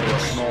 settlement to a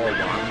small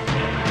one,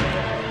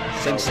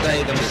 since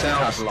they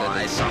themselves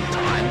lie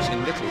sometimes in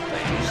little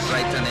things,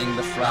 straightening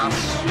the thrust,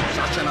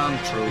 such an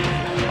untruth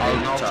will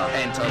not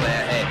enter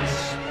their heads.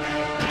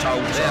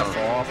 Told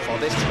therefore, for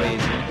this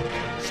reason,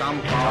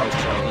 some parts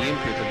of the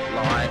impudent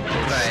lie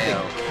will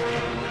fail.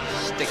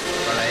 Stick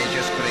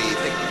courageous greed,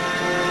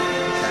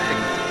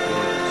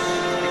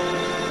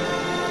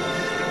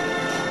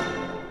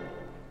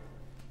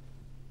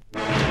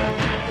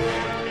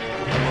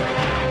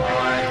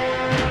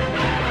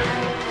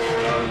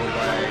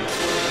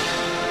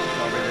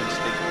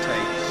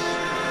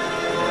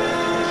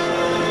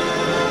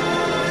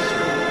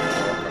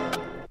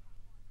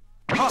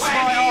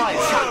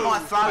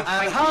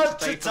 and hope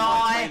to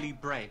die. Daily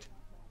bread.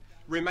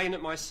 Remain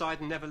at my side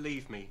and never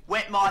leave me.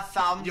 Wet my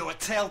thumb, you're a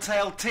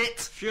telltale tit.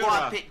 Führer,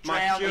 Wipe it my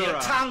drown, Führer,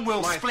 your tongue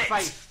will my split.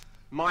 Faith,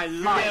 my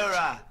light.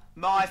 Führer,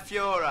 my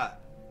Führer,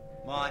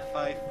 my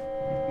faith,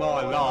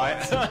 my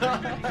light.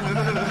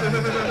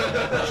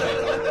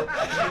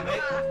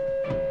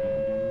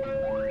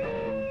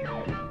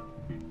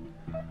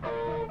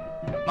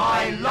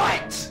 my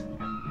light.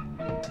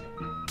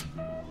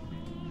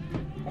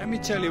 Let me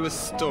tell you a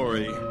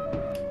story.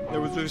 There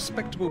was a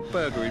respectable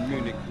burglar in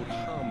Munich called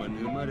Harman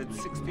who murdered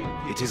 16 people.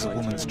 It is a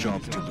woman's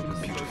job to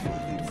look beautiful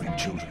and bring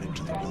children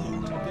into the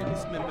world.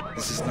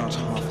 This is not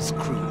half as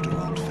crude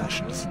or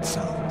old-fashioned as it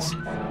sounds.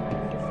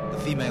 The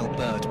female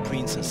bird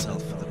preens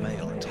herself for the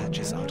male and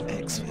hatches out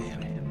eggs for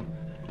him.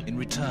 In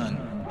return,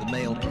 the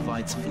male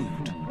provides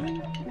food.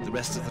 The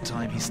rest of the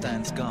time he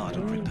stands guard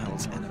and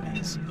repels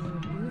enemies.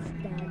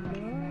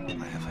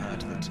 I have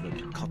heard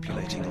that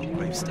copulating on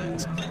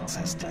gravestones of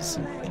ancestors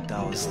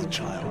endows the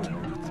child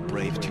with the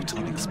brave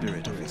Teutonic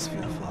spirit of his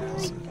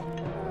forefathers.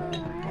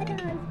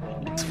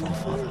 His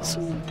forefathers.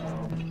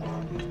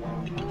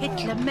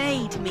 Hitler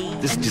made me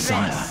This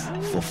desire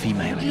undress, for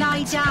female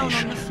lie down on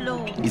emancipation the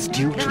floor, is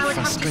due then to I would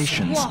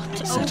frustrations have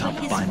to set squat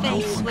up over by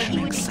his face where he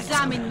malfunctioning would sex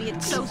examine me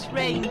at close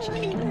range,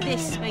 and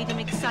this made him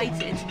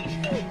excited.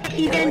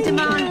 He then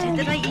demanded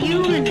that I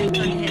urinate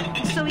on him,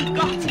 and so he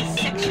got his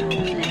sexual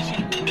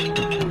pleasure.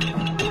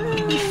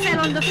 He fell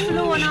on the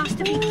floor and asked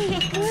to be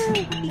kicked.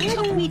 He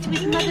took me to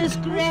his mother's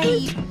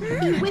grave.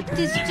 He whipped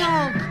his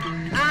dog,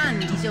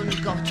 and he's only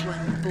got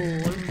one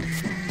ball.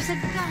 It's a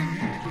gun.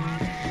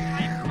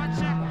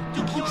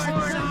 He keeps it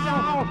so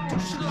long.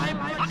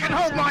 I can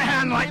hold my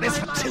hand like this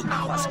for 2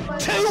 hours.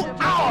 2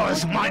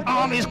 hours! My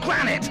arm is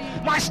granite.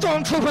 My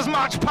stormtroopers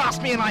march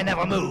past me and I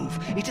never move.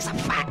 It is a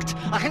fact.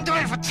 I can do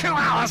it for 2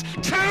 hours.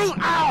 2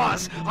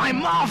 hours! I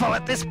marvel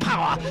at this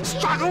power.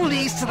 Struggle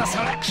leads to the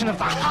selection of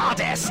the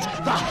hardest.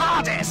 The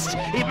hardest!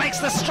 It makes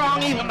the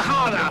strong even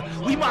harder.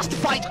 We must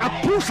fight a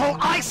brutal,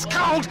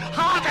 ice-cold,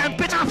 hard and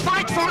bitter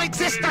fight for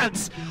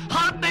existence.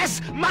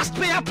 Hardness must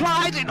be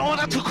applied in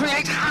order to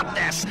create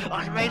hardness.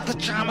 I made the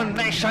German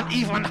nation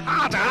even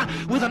harder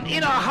with an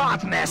inner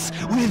hardness,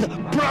 with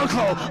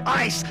brutal,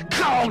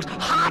 ice-cold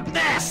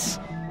hardness.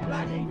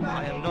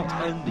 I am not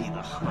only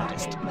the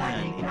hardest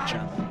man in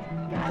Germany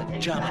that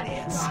Germany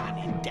has seen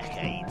in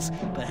decades,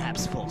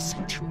 perhaps for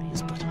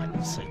centuries, but I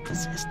also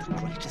possess the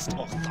greatest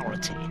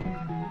authority.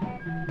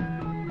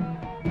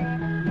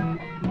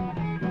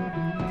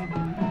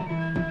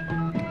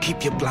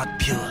 Keep your blood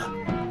pure.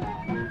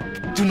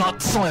 Do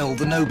not soil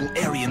the noble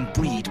Aryan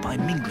breed by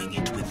mingling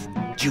it with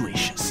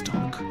Jewish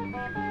stock.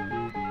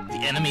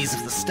 The enemies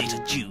of the state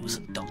are Jews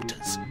and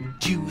doctors,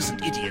 Jews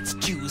and idiots,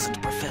 Jews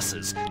and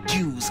professors,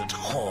 Jews and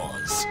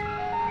whores.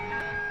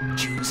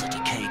 Jews are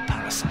decayed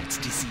parasites,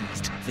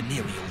 diseased,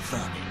 venereal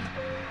vermin.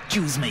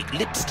 Jews make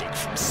lipstick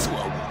from sewer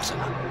water.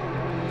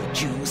 The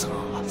Jews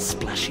are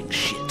splashing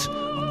shit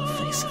on the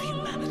face of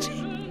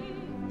humanity.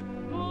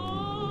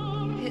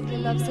 Hitler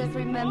loves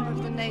every member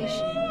of the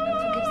nation and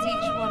forgives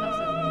each one of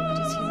them that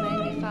is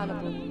humanely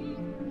fallible.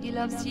 He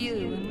loves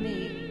you and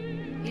me.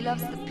 He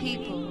loves the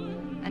people,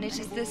 and it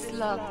is this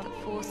love that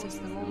forces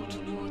them all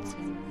towards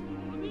him.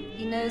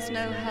 He knows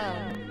no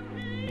hell.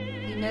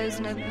 He knows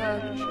no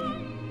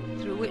purgatory,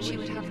 through which he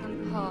would have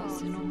them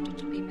pass in order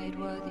to be made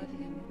worthy of him.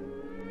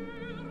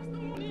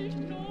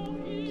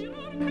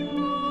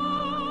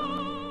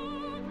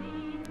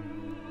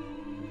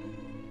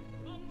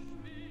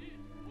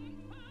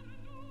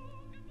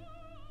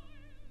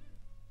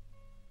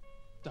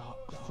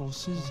 Dark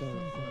forces, they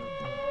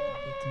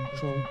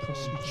control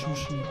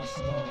prostitution and the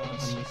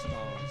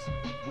stars.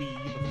 We,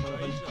 the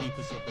fervent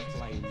keepers of the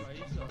flame,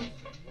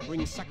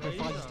 bring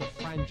sacrifices to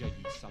Franja,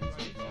 ye sons of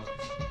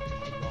gods.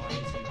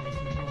 Rise and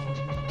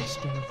The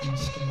star from the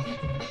sky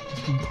has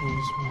been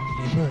caused by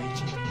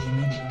liberating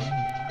women.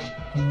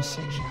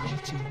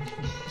 Homosexuality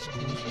is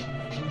caused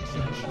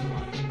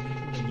by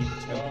the new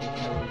temple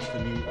heralds the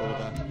new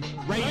order.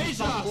 Raise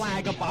the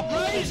flag above,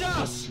 raise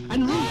us, and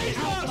root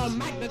out the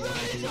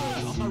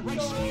magnetism of the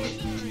race.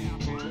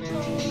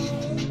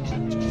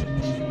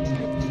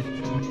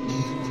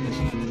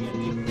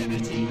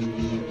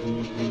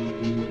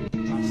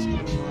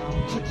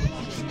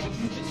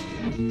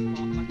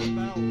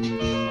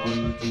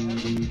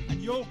 And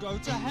you'll go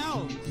to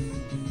hell.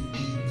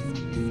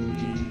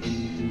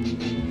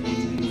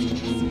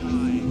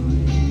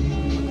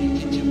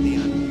 Of the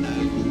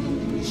unknown.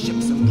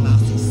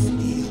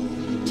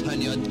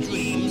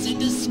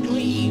 the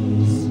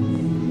screams.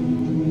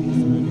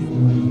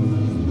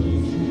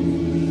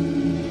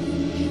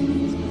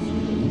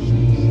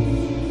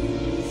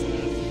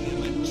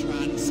 Human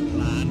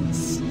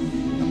transplants.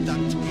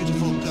 Abduct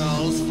beautiful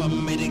girls for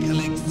medical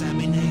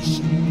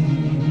examination.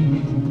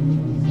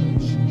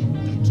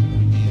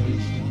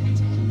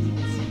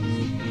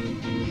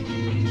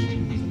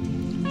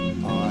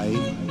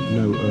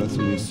 No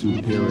earthly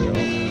superior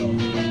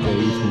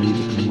gave me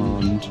the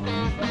command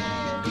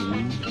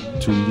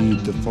to lead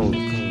the folk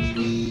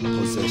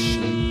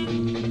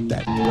possession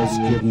that was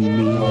given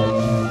me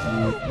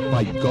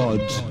by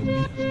God,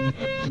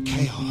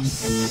 Chaos,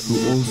 who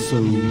also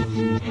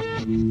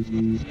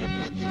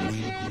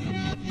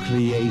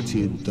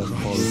created the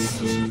folk.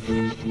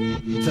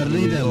 The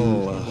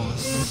riddle.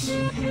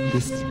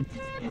 This mission.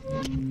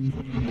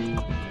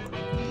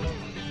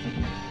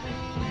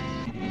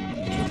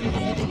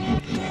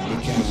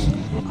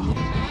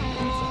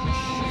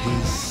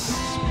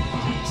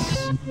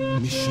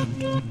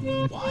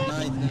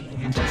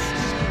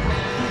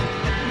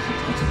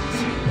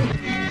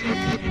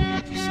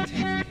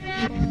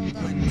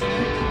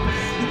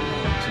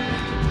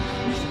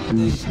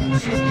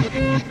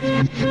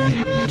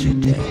 To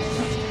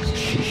death,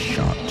 she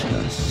shot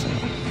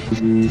herself.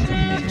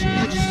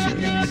 Committed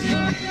suicide.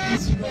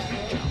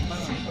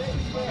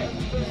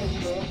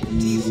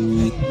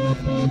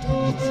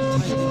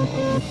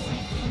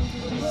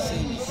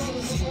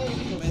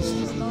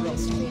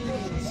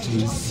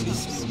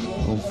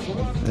 Of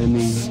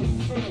any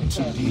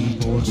to be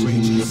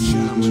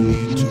Germany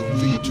to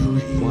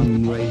victory. One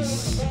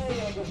race.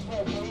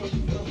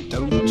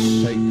 Don't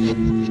take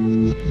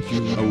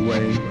you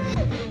away.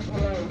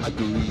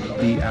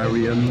 The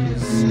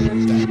Aryans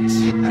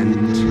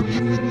and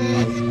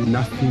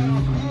nothing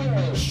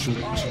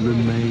should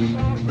remain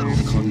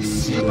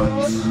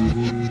concealed.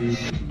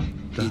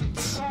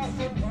 That's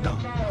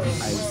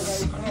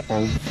as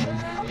of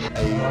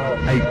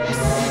apes.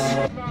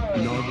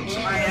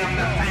 I am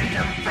the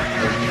phantom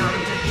fire come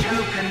to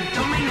choke and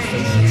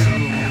dominate.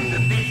 And the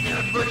big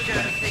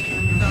butcher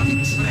thinking not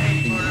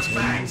slave for a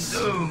bang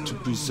doom. To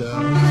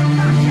preserve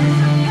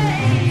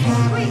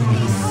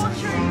Sweetly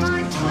torturing my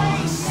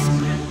slaves.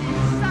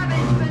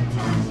 Savage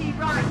fertility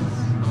rites.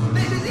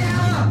 This is the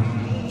hour.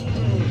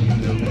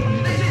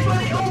 This is when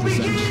it all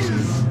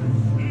begins.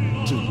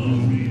 To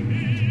whom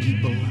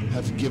people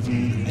have given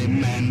a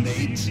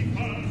mandate.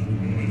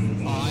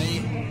 I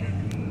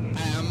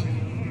am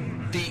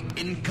the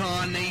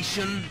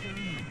incarnation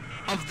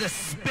of the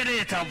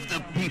spirit of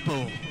the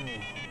people.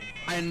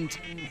 And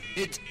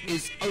it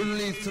is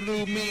only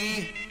through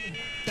me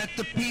that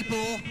the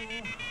people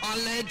are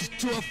led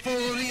to a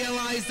full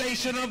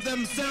realization of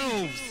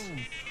themselves.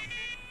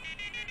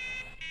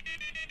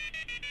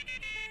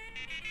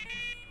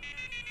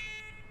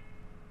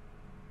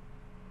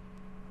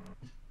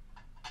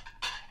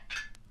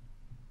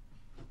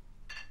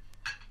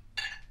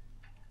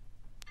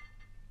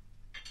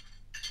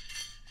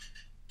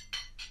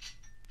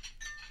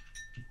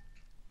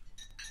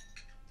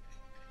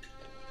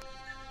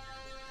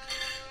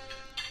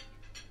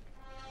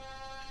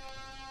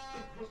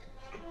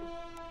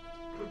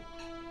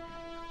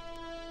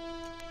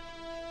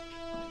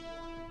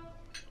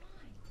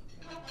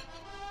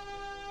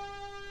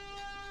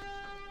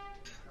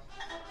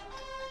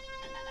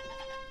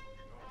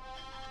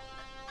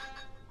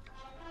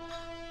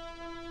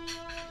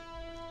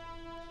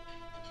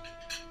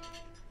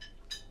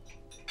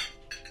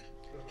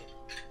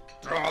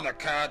 Draw the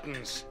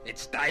curtains.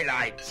 It's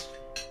daylight.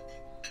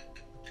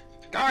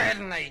 Go ahead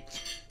and eat.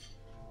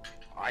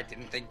 I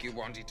didn't think you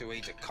wanted to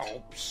eat a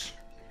corpse.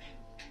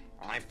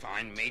 I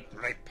find meat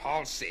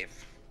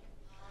repulsive.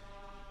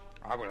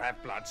 I will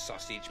have blood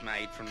sausage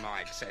made from my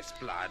excess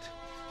blood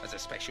as a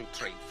special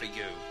treat for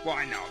you.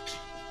 Why not?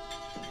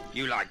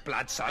 You like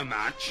blood so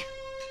much.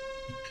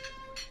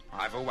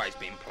 I've always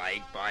been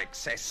plagued by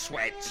excess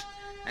sweat,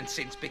 and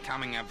since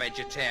becoming a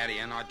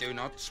vegetarian, I do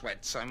not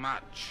sweat so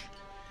much.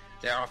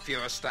 There are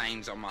fewer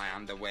stains on my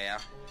underwear.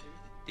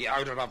 The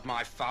odor of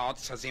my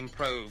farts has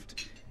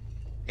improved.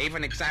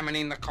 Even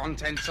examining the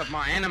contents of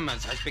my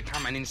enemas has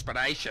become an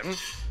inspiration.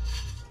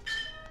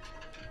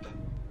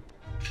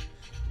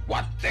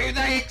 What do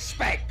they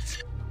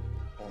expect?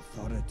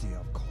 Authority,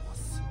 of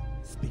course.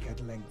 Speak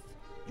at length.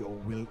 Your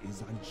will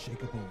is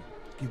unshakable.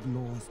 Give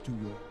laws to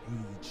your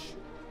age.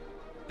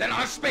 Then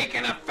I speak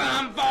in a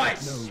firm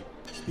voice. No,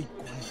 speak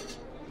quiet.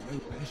 No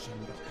passion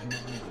but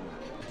commanding.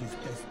 It is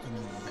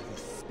destiny that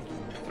is speaking.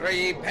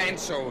 3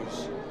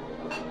 pencils.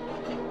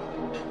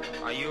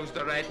 I use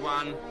the red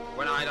one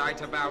when I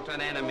write about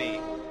an enemy.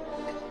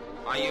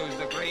 I use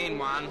the green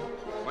one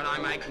when I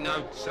make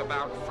notes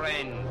about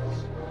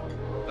friends.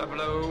 The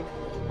blue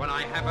when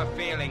I have a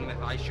feeling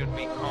that I should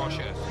be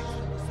cautious.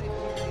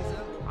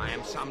 I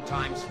am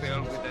sometimes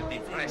filled with a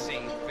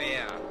depressing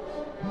fear.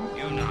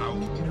 You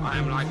know, I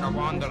am like a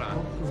wanderer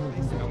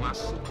who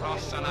must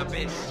cross an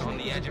abyss on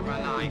the edge of a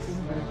knife.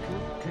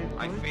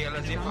 I feel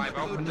as if I've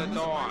opened a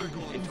door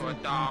into a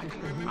dark,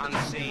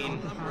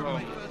 unseen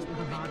room.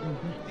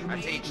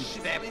 At each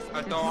step,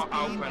 a door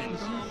opens,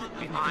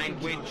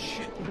 behind which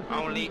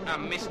only a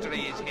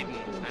mystery is hidden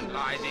and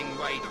lies in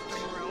wait.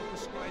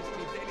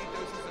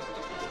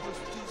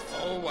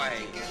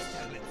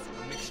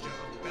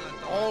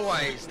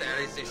 Always there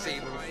is this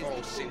evil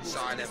force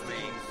inside of me.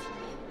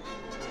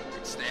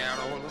 It's there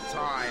all the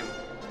time,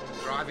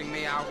 driving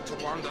me out to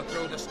wander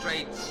through the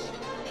streets.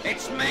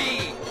 It's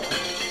me,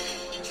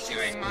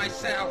 pursuing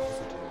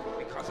myself,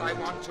 because I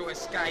want to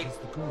escape.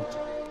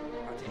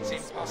 But it's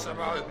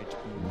impossible.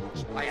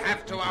 I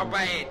have to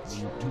obey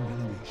it.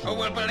 Who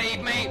will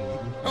believe me?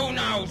 Who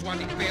knows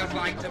what it feels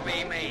like to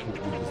be me?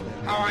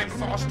 How I'm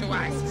forced to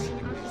act.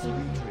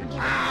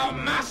 How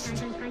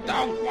must,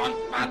 don't want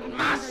but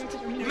must,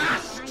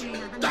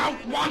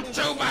 don't want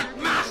to but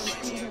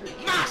must,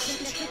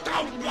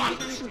 don't want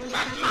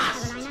but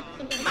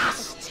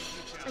must.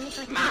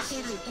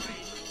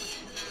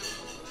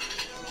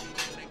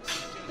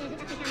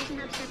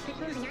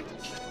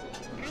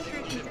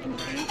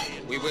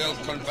 We will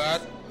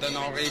convert the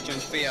Norwegian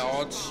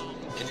fjords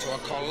into a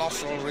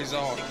colossal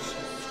resort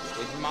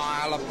with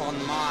mile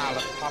upon mile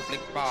of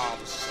public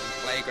baths and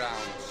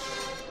playgrounds.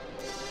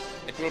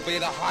 It will be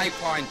the high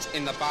point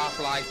in the bath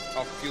life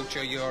of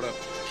future Europe.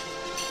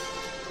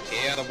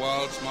 Here the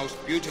world's most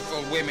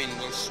beautiful women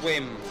will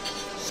swim,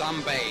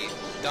 sunbathe,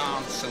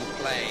 dance and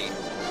play.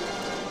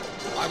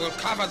 I will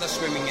cover the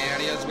swimming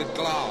areas with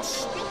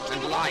glass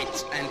and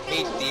light and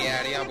heat the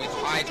area with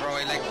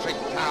hydroelectric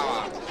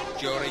power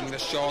during the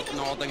short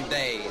northern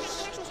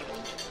days.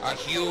 A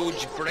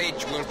huge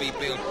bridge will be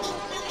built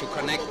to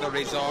connect the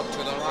resort to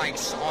the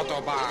Reichs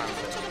Autobahn.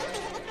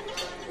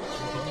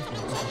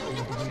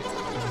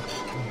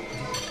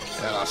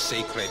 There are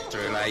secret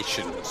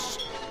relations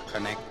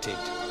connected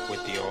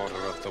with the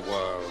order of the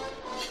world.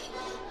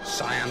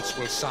 Science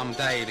will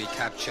someday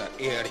recapture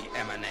eerie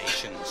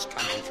emanations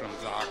coming from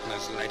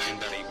Wagner's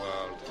legendary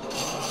world.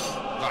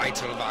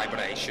 Vital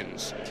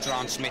vibrations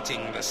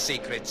transmitting the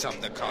secrets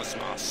of the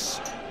cosmos.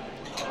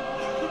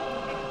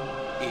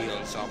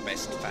 Eels are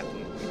best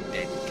fattened with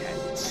dead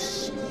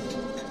cats.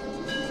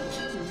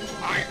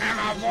 I am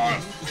a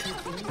wolf,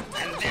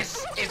 and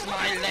this is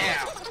my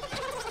lair.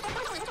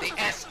 The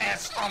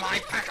SS are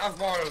my pack of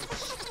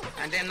wolves,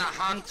 and in the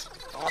hunt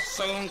are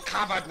soon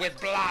covered with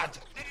blood.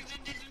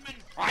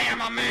 I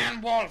am a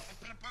man-wolf.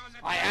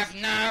 I have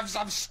nerves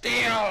of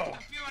steel.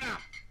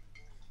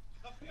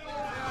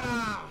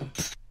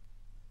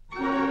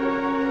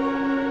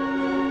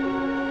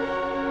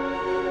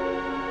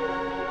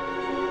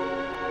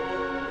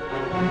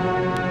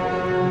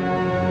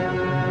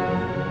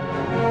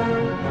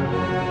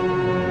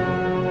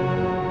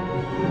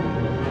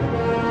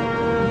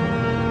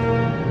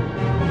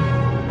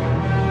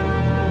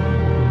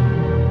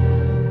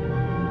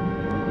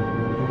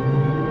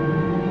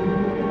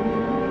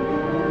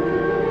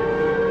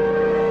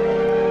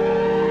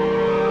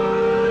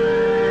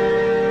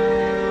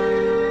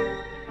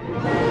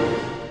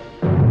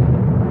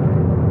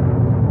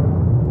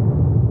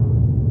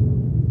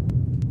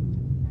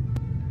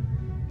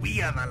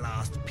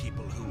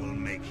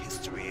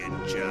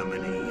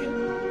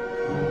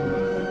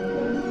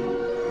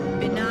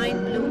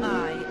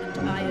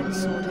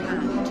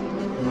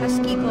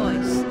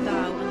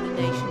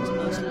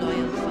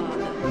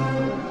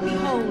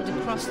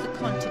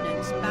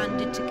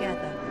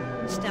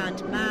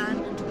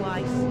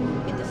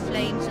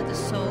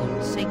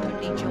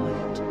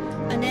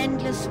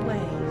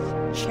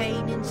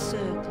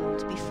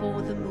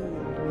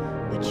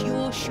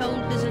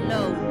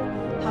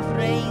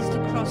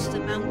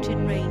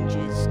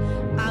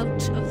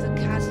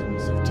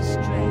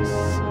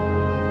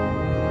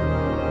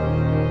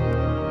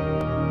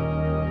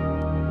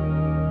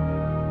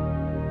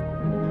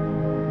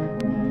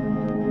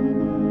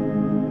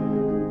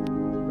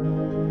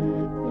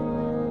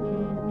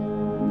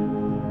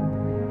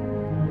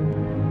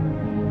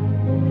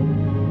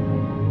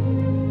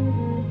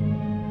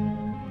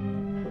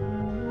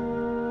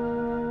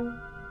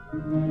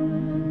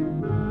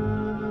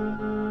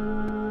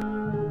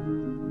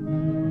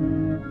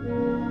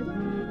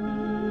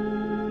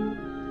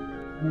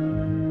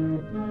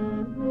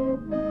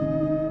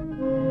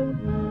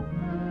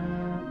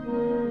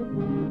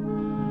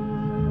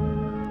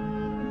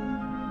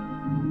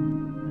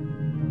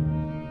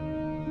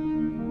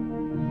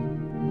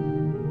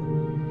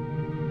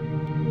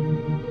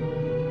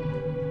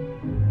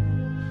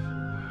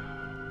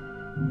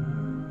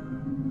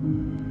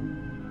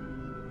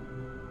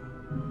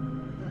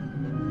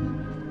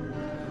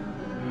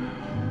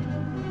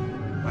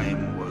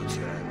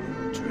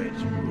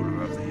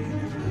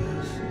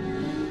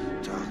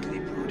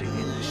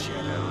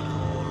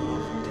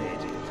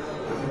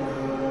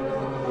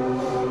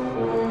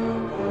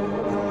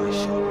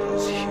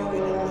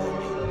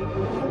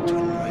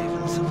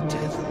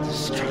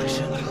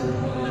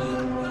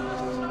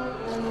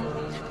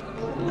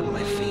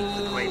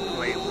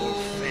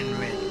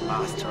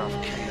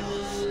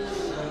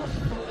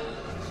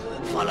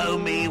 Follow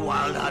me,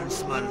 wild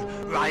huntsman.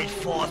 Ride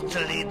forth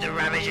to lead the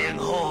ravaging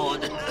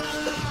horde. The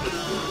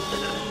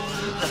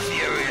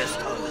furious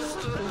host.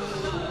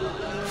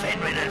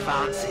 Fenrir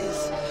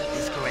advances.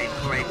 His great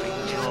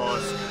graping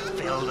jaws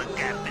fill the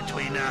gap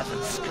between earth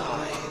and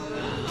sky.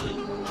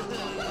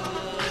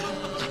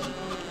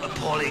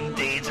 Appalling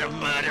deeds of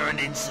murder and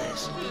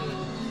incest.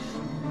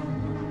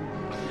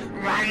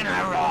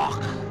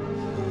 Ragnarok!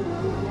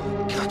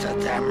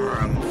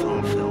 Gotterdammerung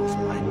fulfills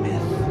my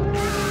myth.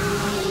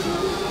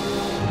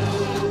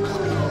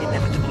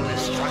 Inevitable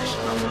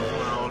destruction of the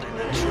world in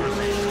a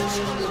tremendous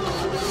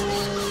holocaust.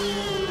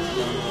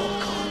 No more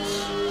gods.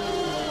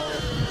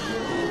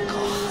 No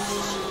gods.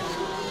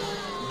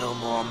 No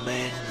more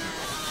men.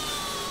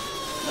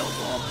 No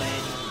more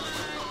men.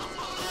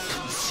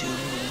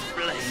 Consumed in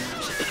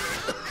flames.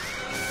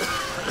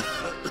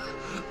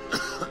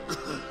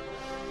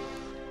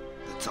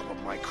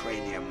 My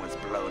cranium was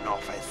blown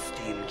off as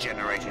steam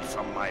generated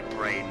from my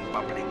brain,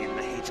 bubbling in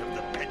the heat of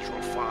the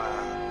petrol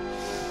fire.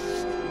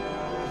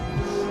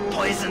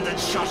 Poisoned and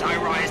shot, I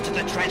rise to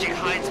the tragic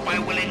heights by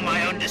willing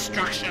my own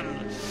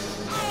destruction.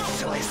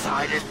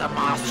 Suicide is the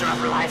master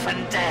of life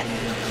and death.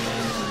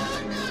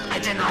 I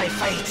deny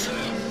fate.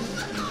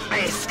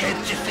 I escape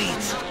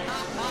defeat.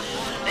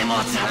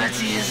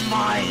 Immortality is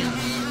mine.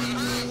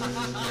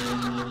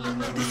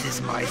 This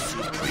is my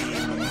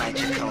supreme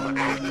magical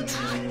act.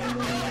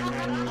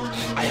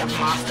 I have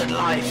mastered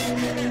life.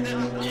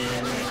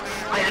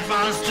 I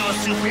advance to a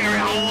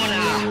superior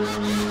order.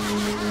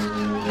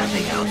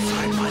 Nothing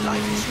outside my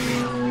life is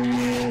real.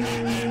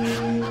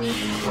 The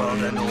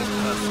world and all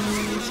persons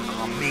in it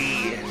are me.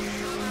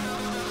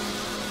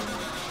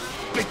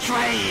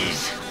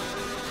 Betrayed.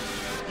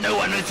 No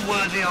one is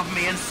worthy of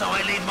me, and so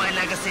I leave my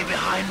legacy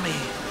behind me.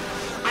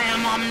 I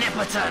am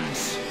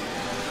omnipotent.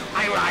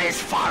 I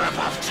rise far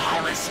above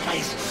time and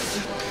space.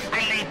 I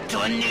leap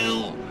to a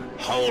new,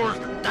 whole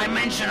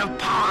dimension of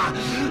power.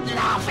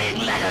 Laughing,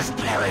 let us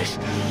perish.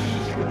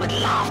 With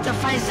laughter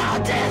face our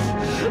death.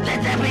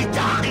 Let there be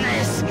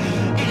darkness.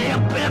 In the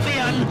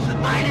oblivion,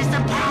 mine is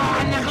the power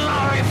and the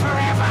glory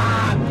forever.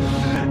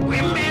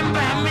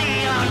 Remember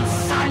me on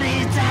sunny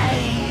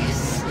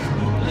days.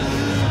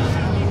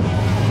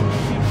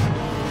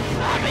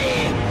 Abi,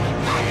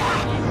 Maya,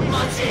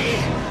 Mutti,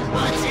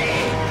 Mutti,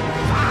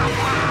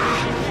 Father,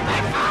 my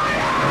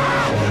father,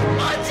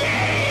 Mutti,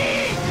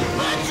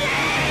 Mutti.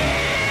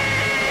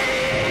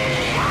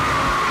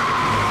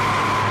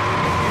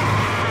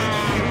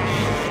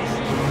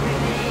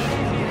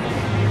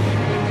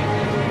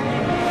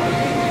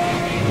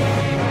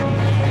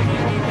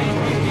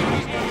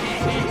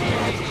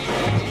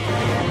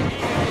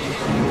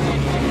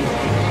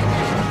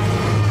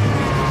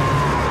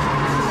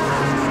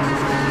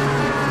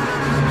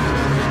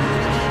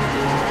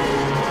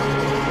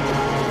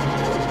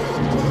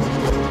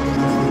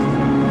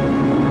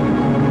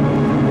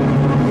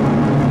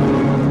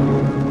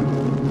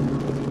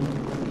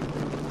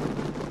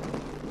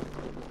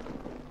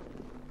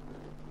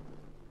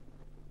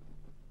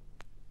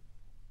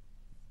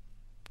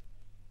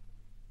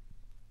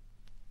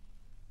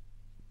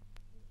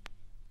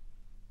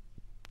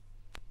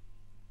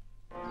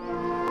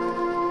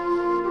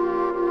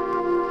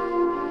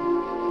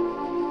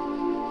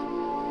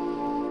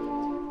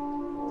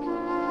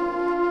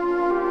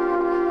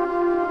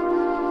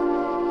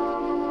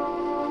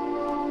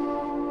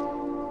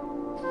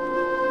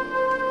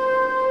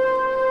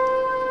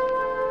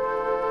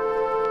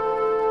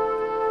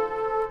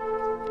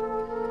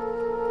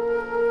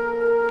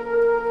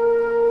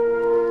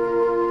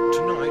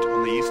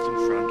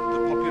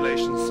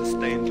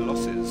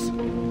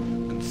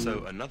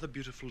 Another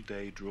beautiful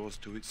day draws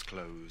to its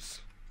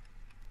close.